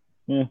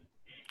 Yeah.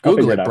 I'll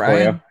Google figure it, out for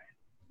Brian. you.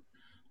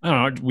 I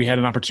don't know. We had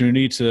an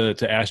opportunity to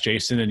ask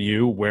Jason and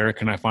you, where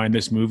can I find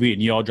this movie?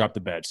 And you all dropped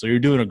the bed. So you're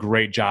doing a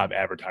great job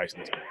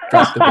advertising this movie.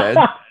 Drop the bed.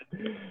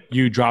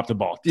 You dropped the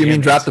ball. Do you mean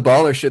Damn drop it. the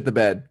ball or shit the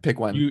bed? Pick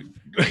one. You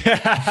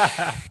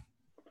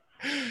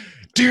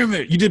Damn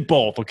it. You did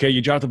both. Okay.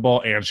 You dropped the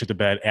ball and shit the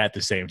bed at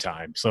the same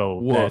time. So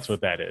Woof. that's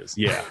what that is.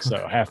 Yeah.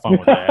 So have fun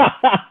with that.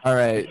 All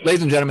right.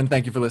 Ladies and gentlemen,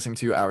 thank you for listening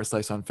to Our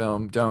Slice on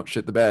Film. Don't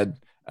shit the bed.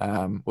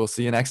 We'll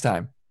see you next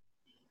time.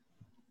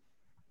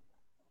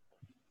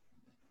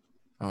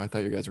 Oh, I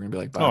thought you guys were going to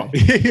be like, bye. Oh,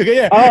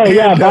 yeah. Oh,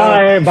 yeah.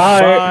 And,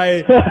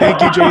 Bye. bye.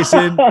 Thank you,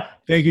 Jason.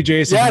 Thank you,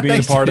 Jason, Yeah, for being a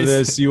thanks, part of Jason.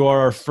 this. You are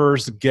our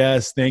first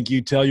guest. Thank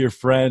you. Tell your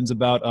friends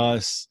about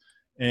us.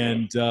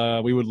 And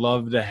we would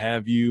love to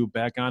have you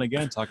back on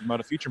again talking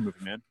about a future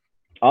movie, man.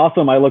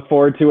 Awesome. I look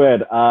forward to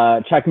it.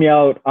 Check me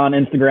out on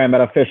Instagram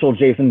at official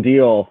Jason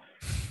Deal.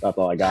 That's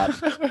all I got.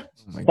 Oh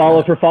my Follow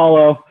God. for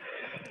follow.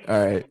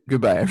 All right.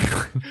 Goodbye,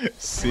 everyone.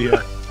 See ya.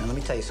 Now, let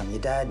me tell you something.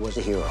 Your dad was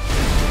a hero.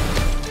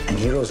 And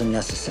heroes are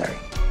necessary.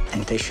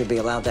 And they should be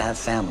allowed to have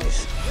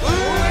families.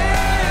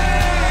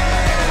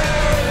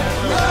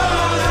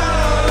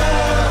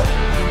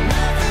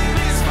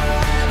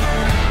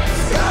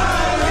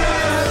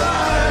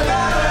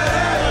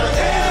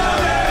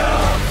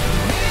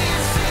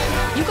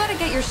 You gotta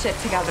get your shit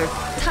together.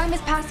 Time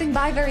is passing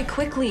by very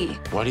quickly.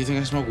 Why do you think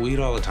I smoke weed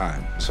all the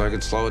time? So I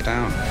could slow it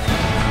down.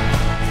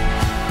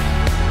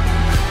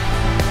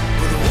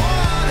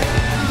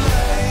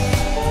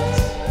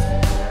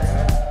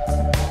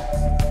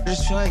 I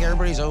just feel like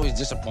everybody's always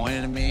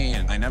disappointed in me,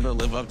 and I never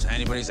live up to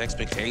anybody's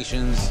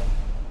expectations.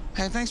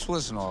 Hey, thanks for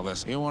listening to all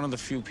this. You're one of the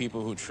few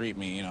people who treat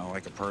me,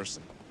 like a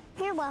person.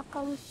 You're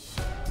welcome.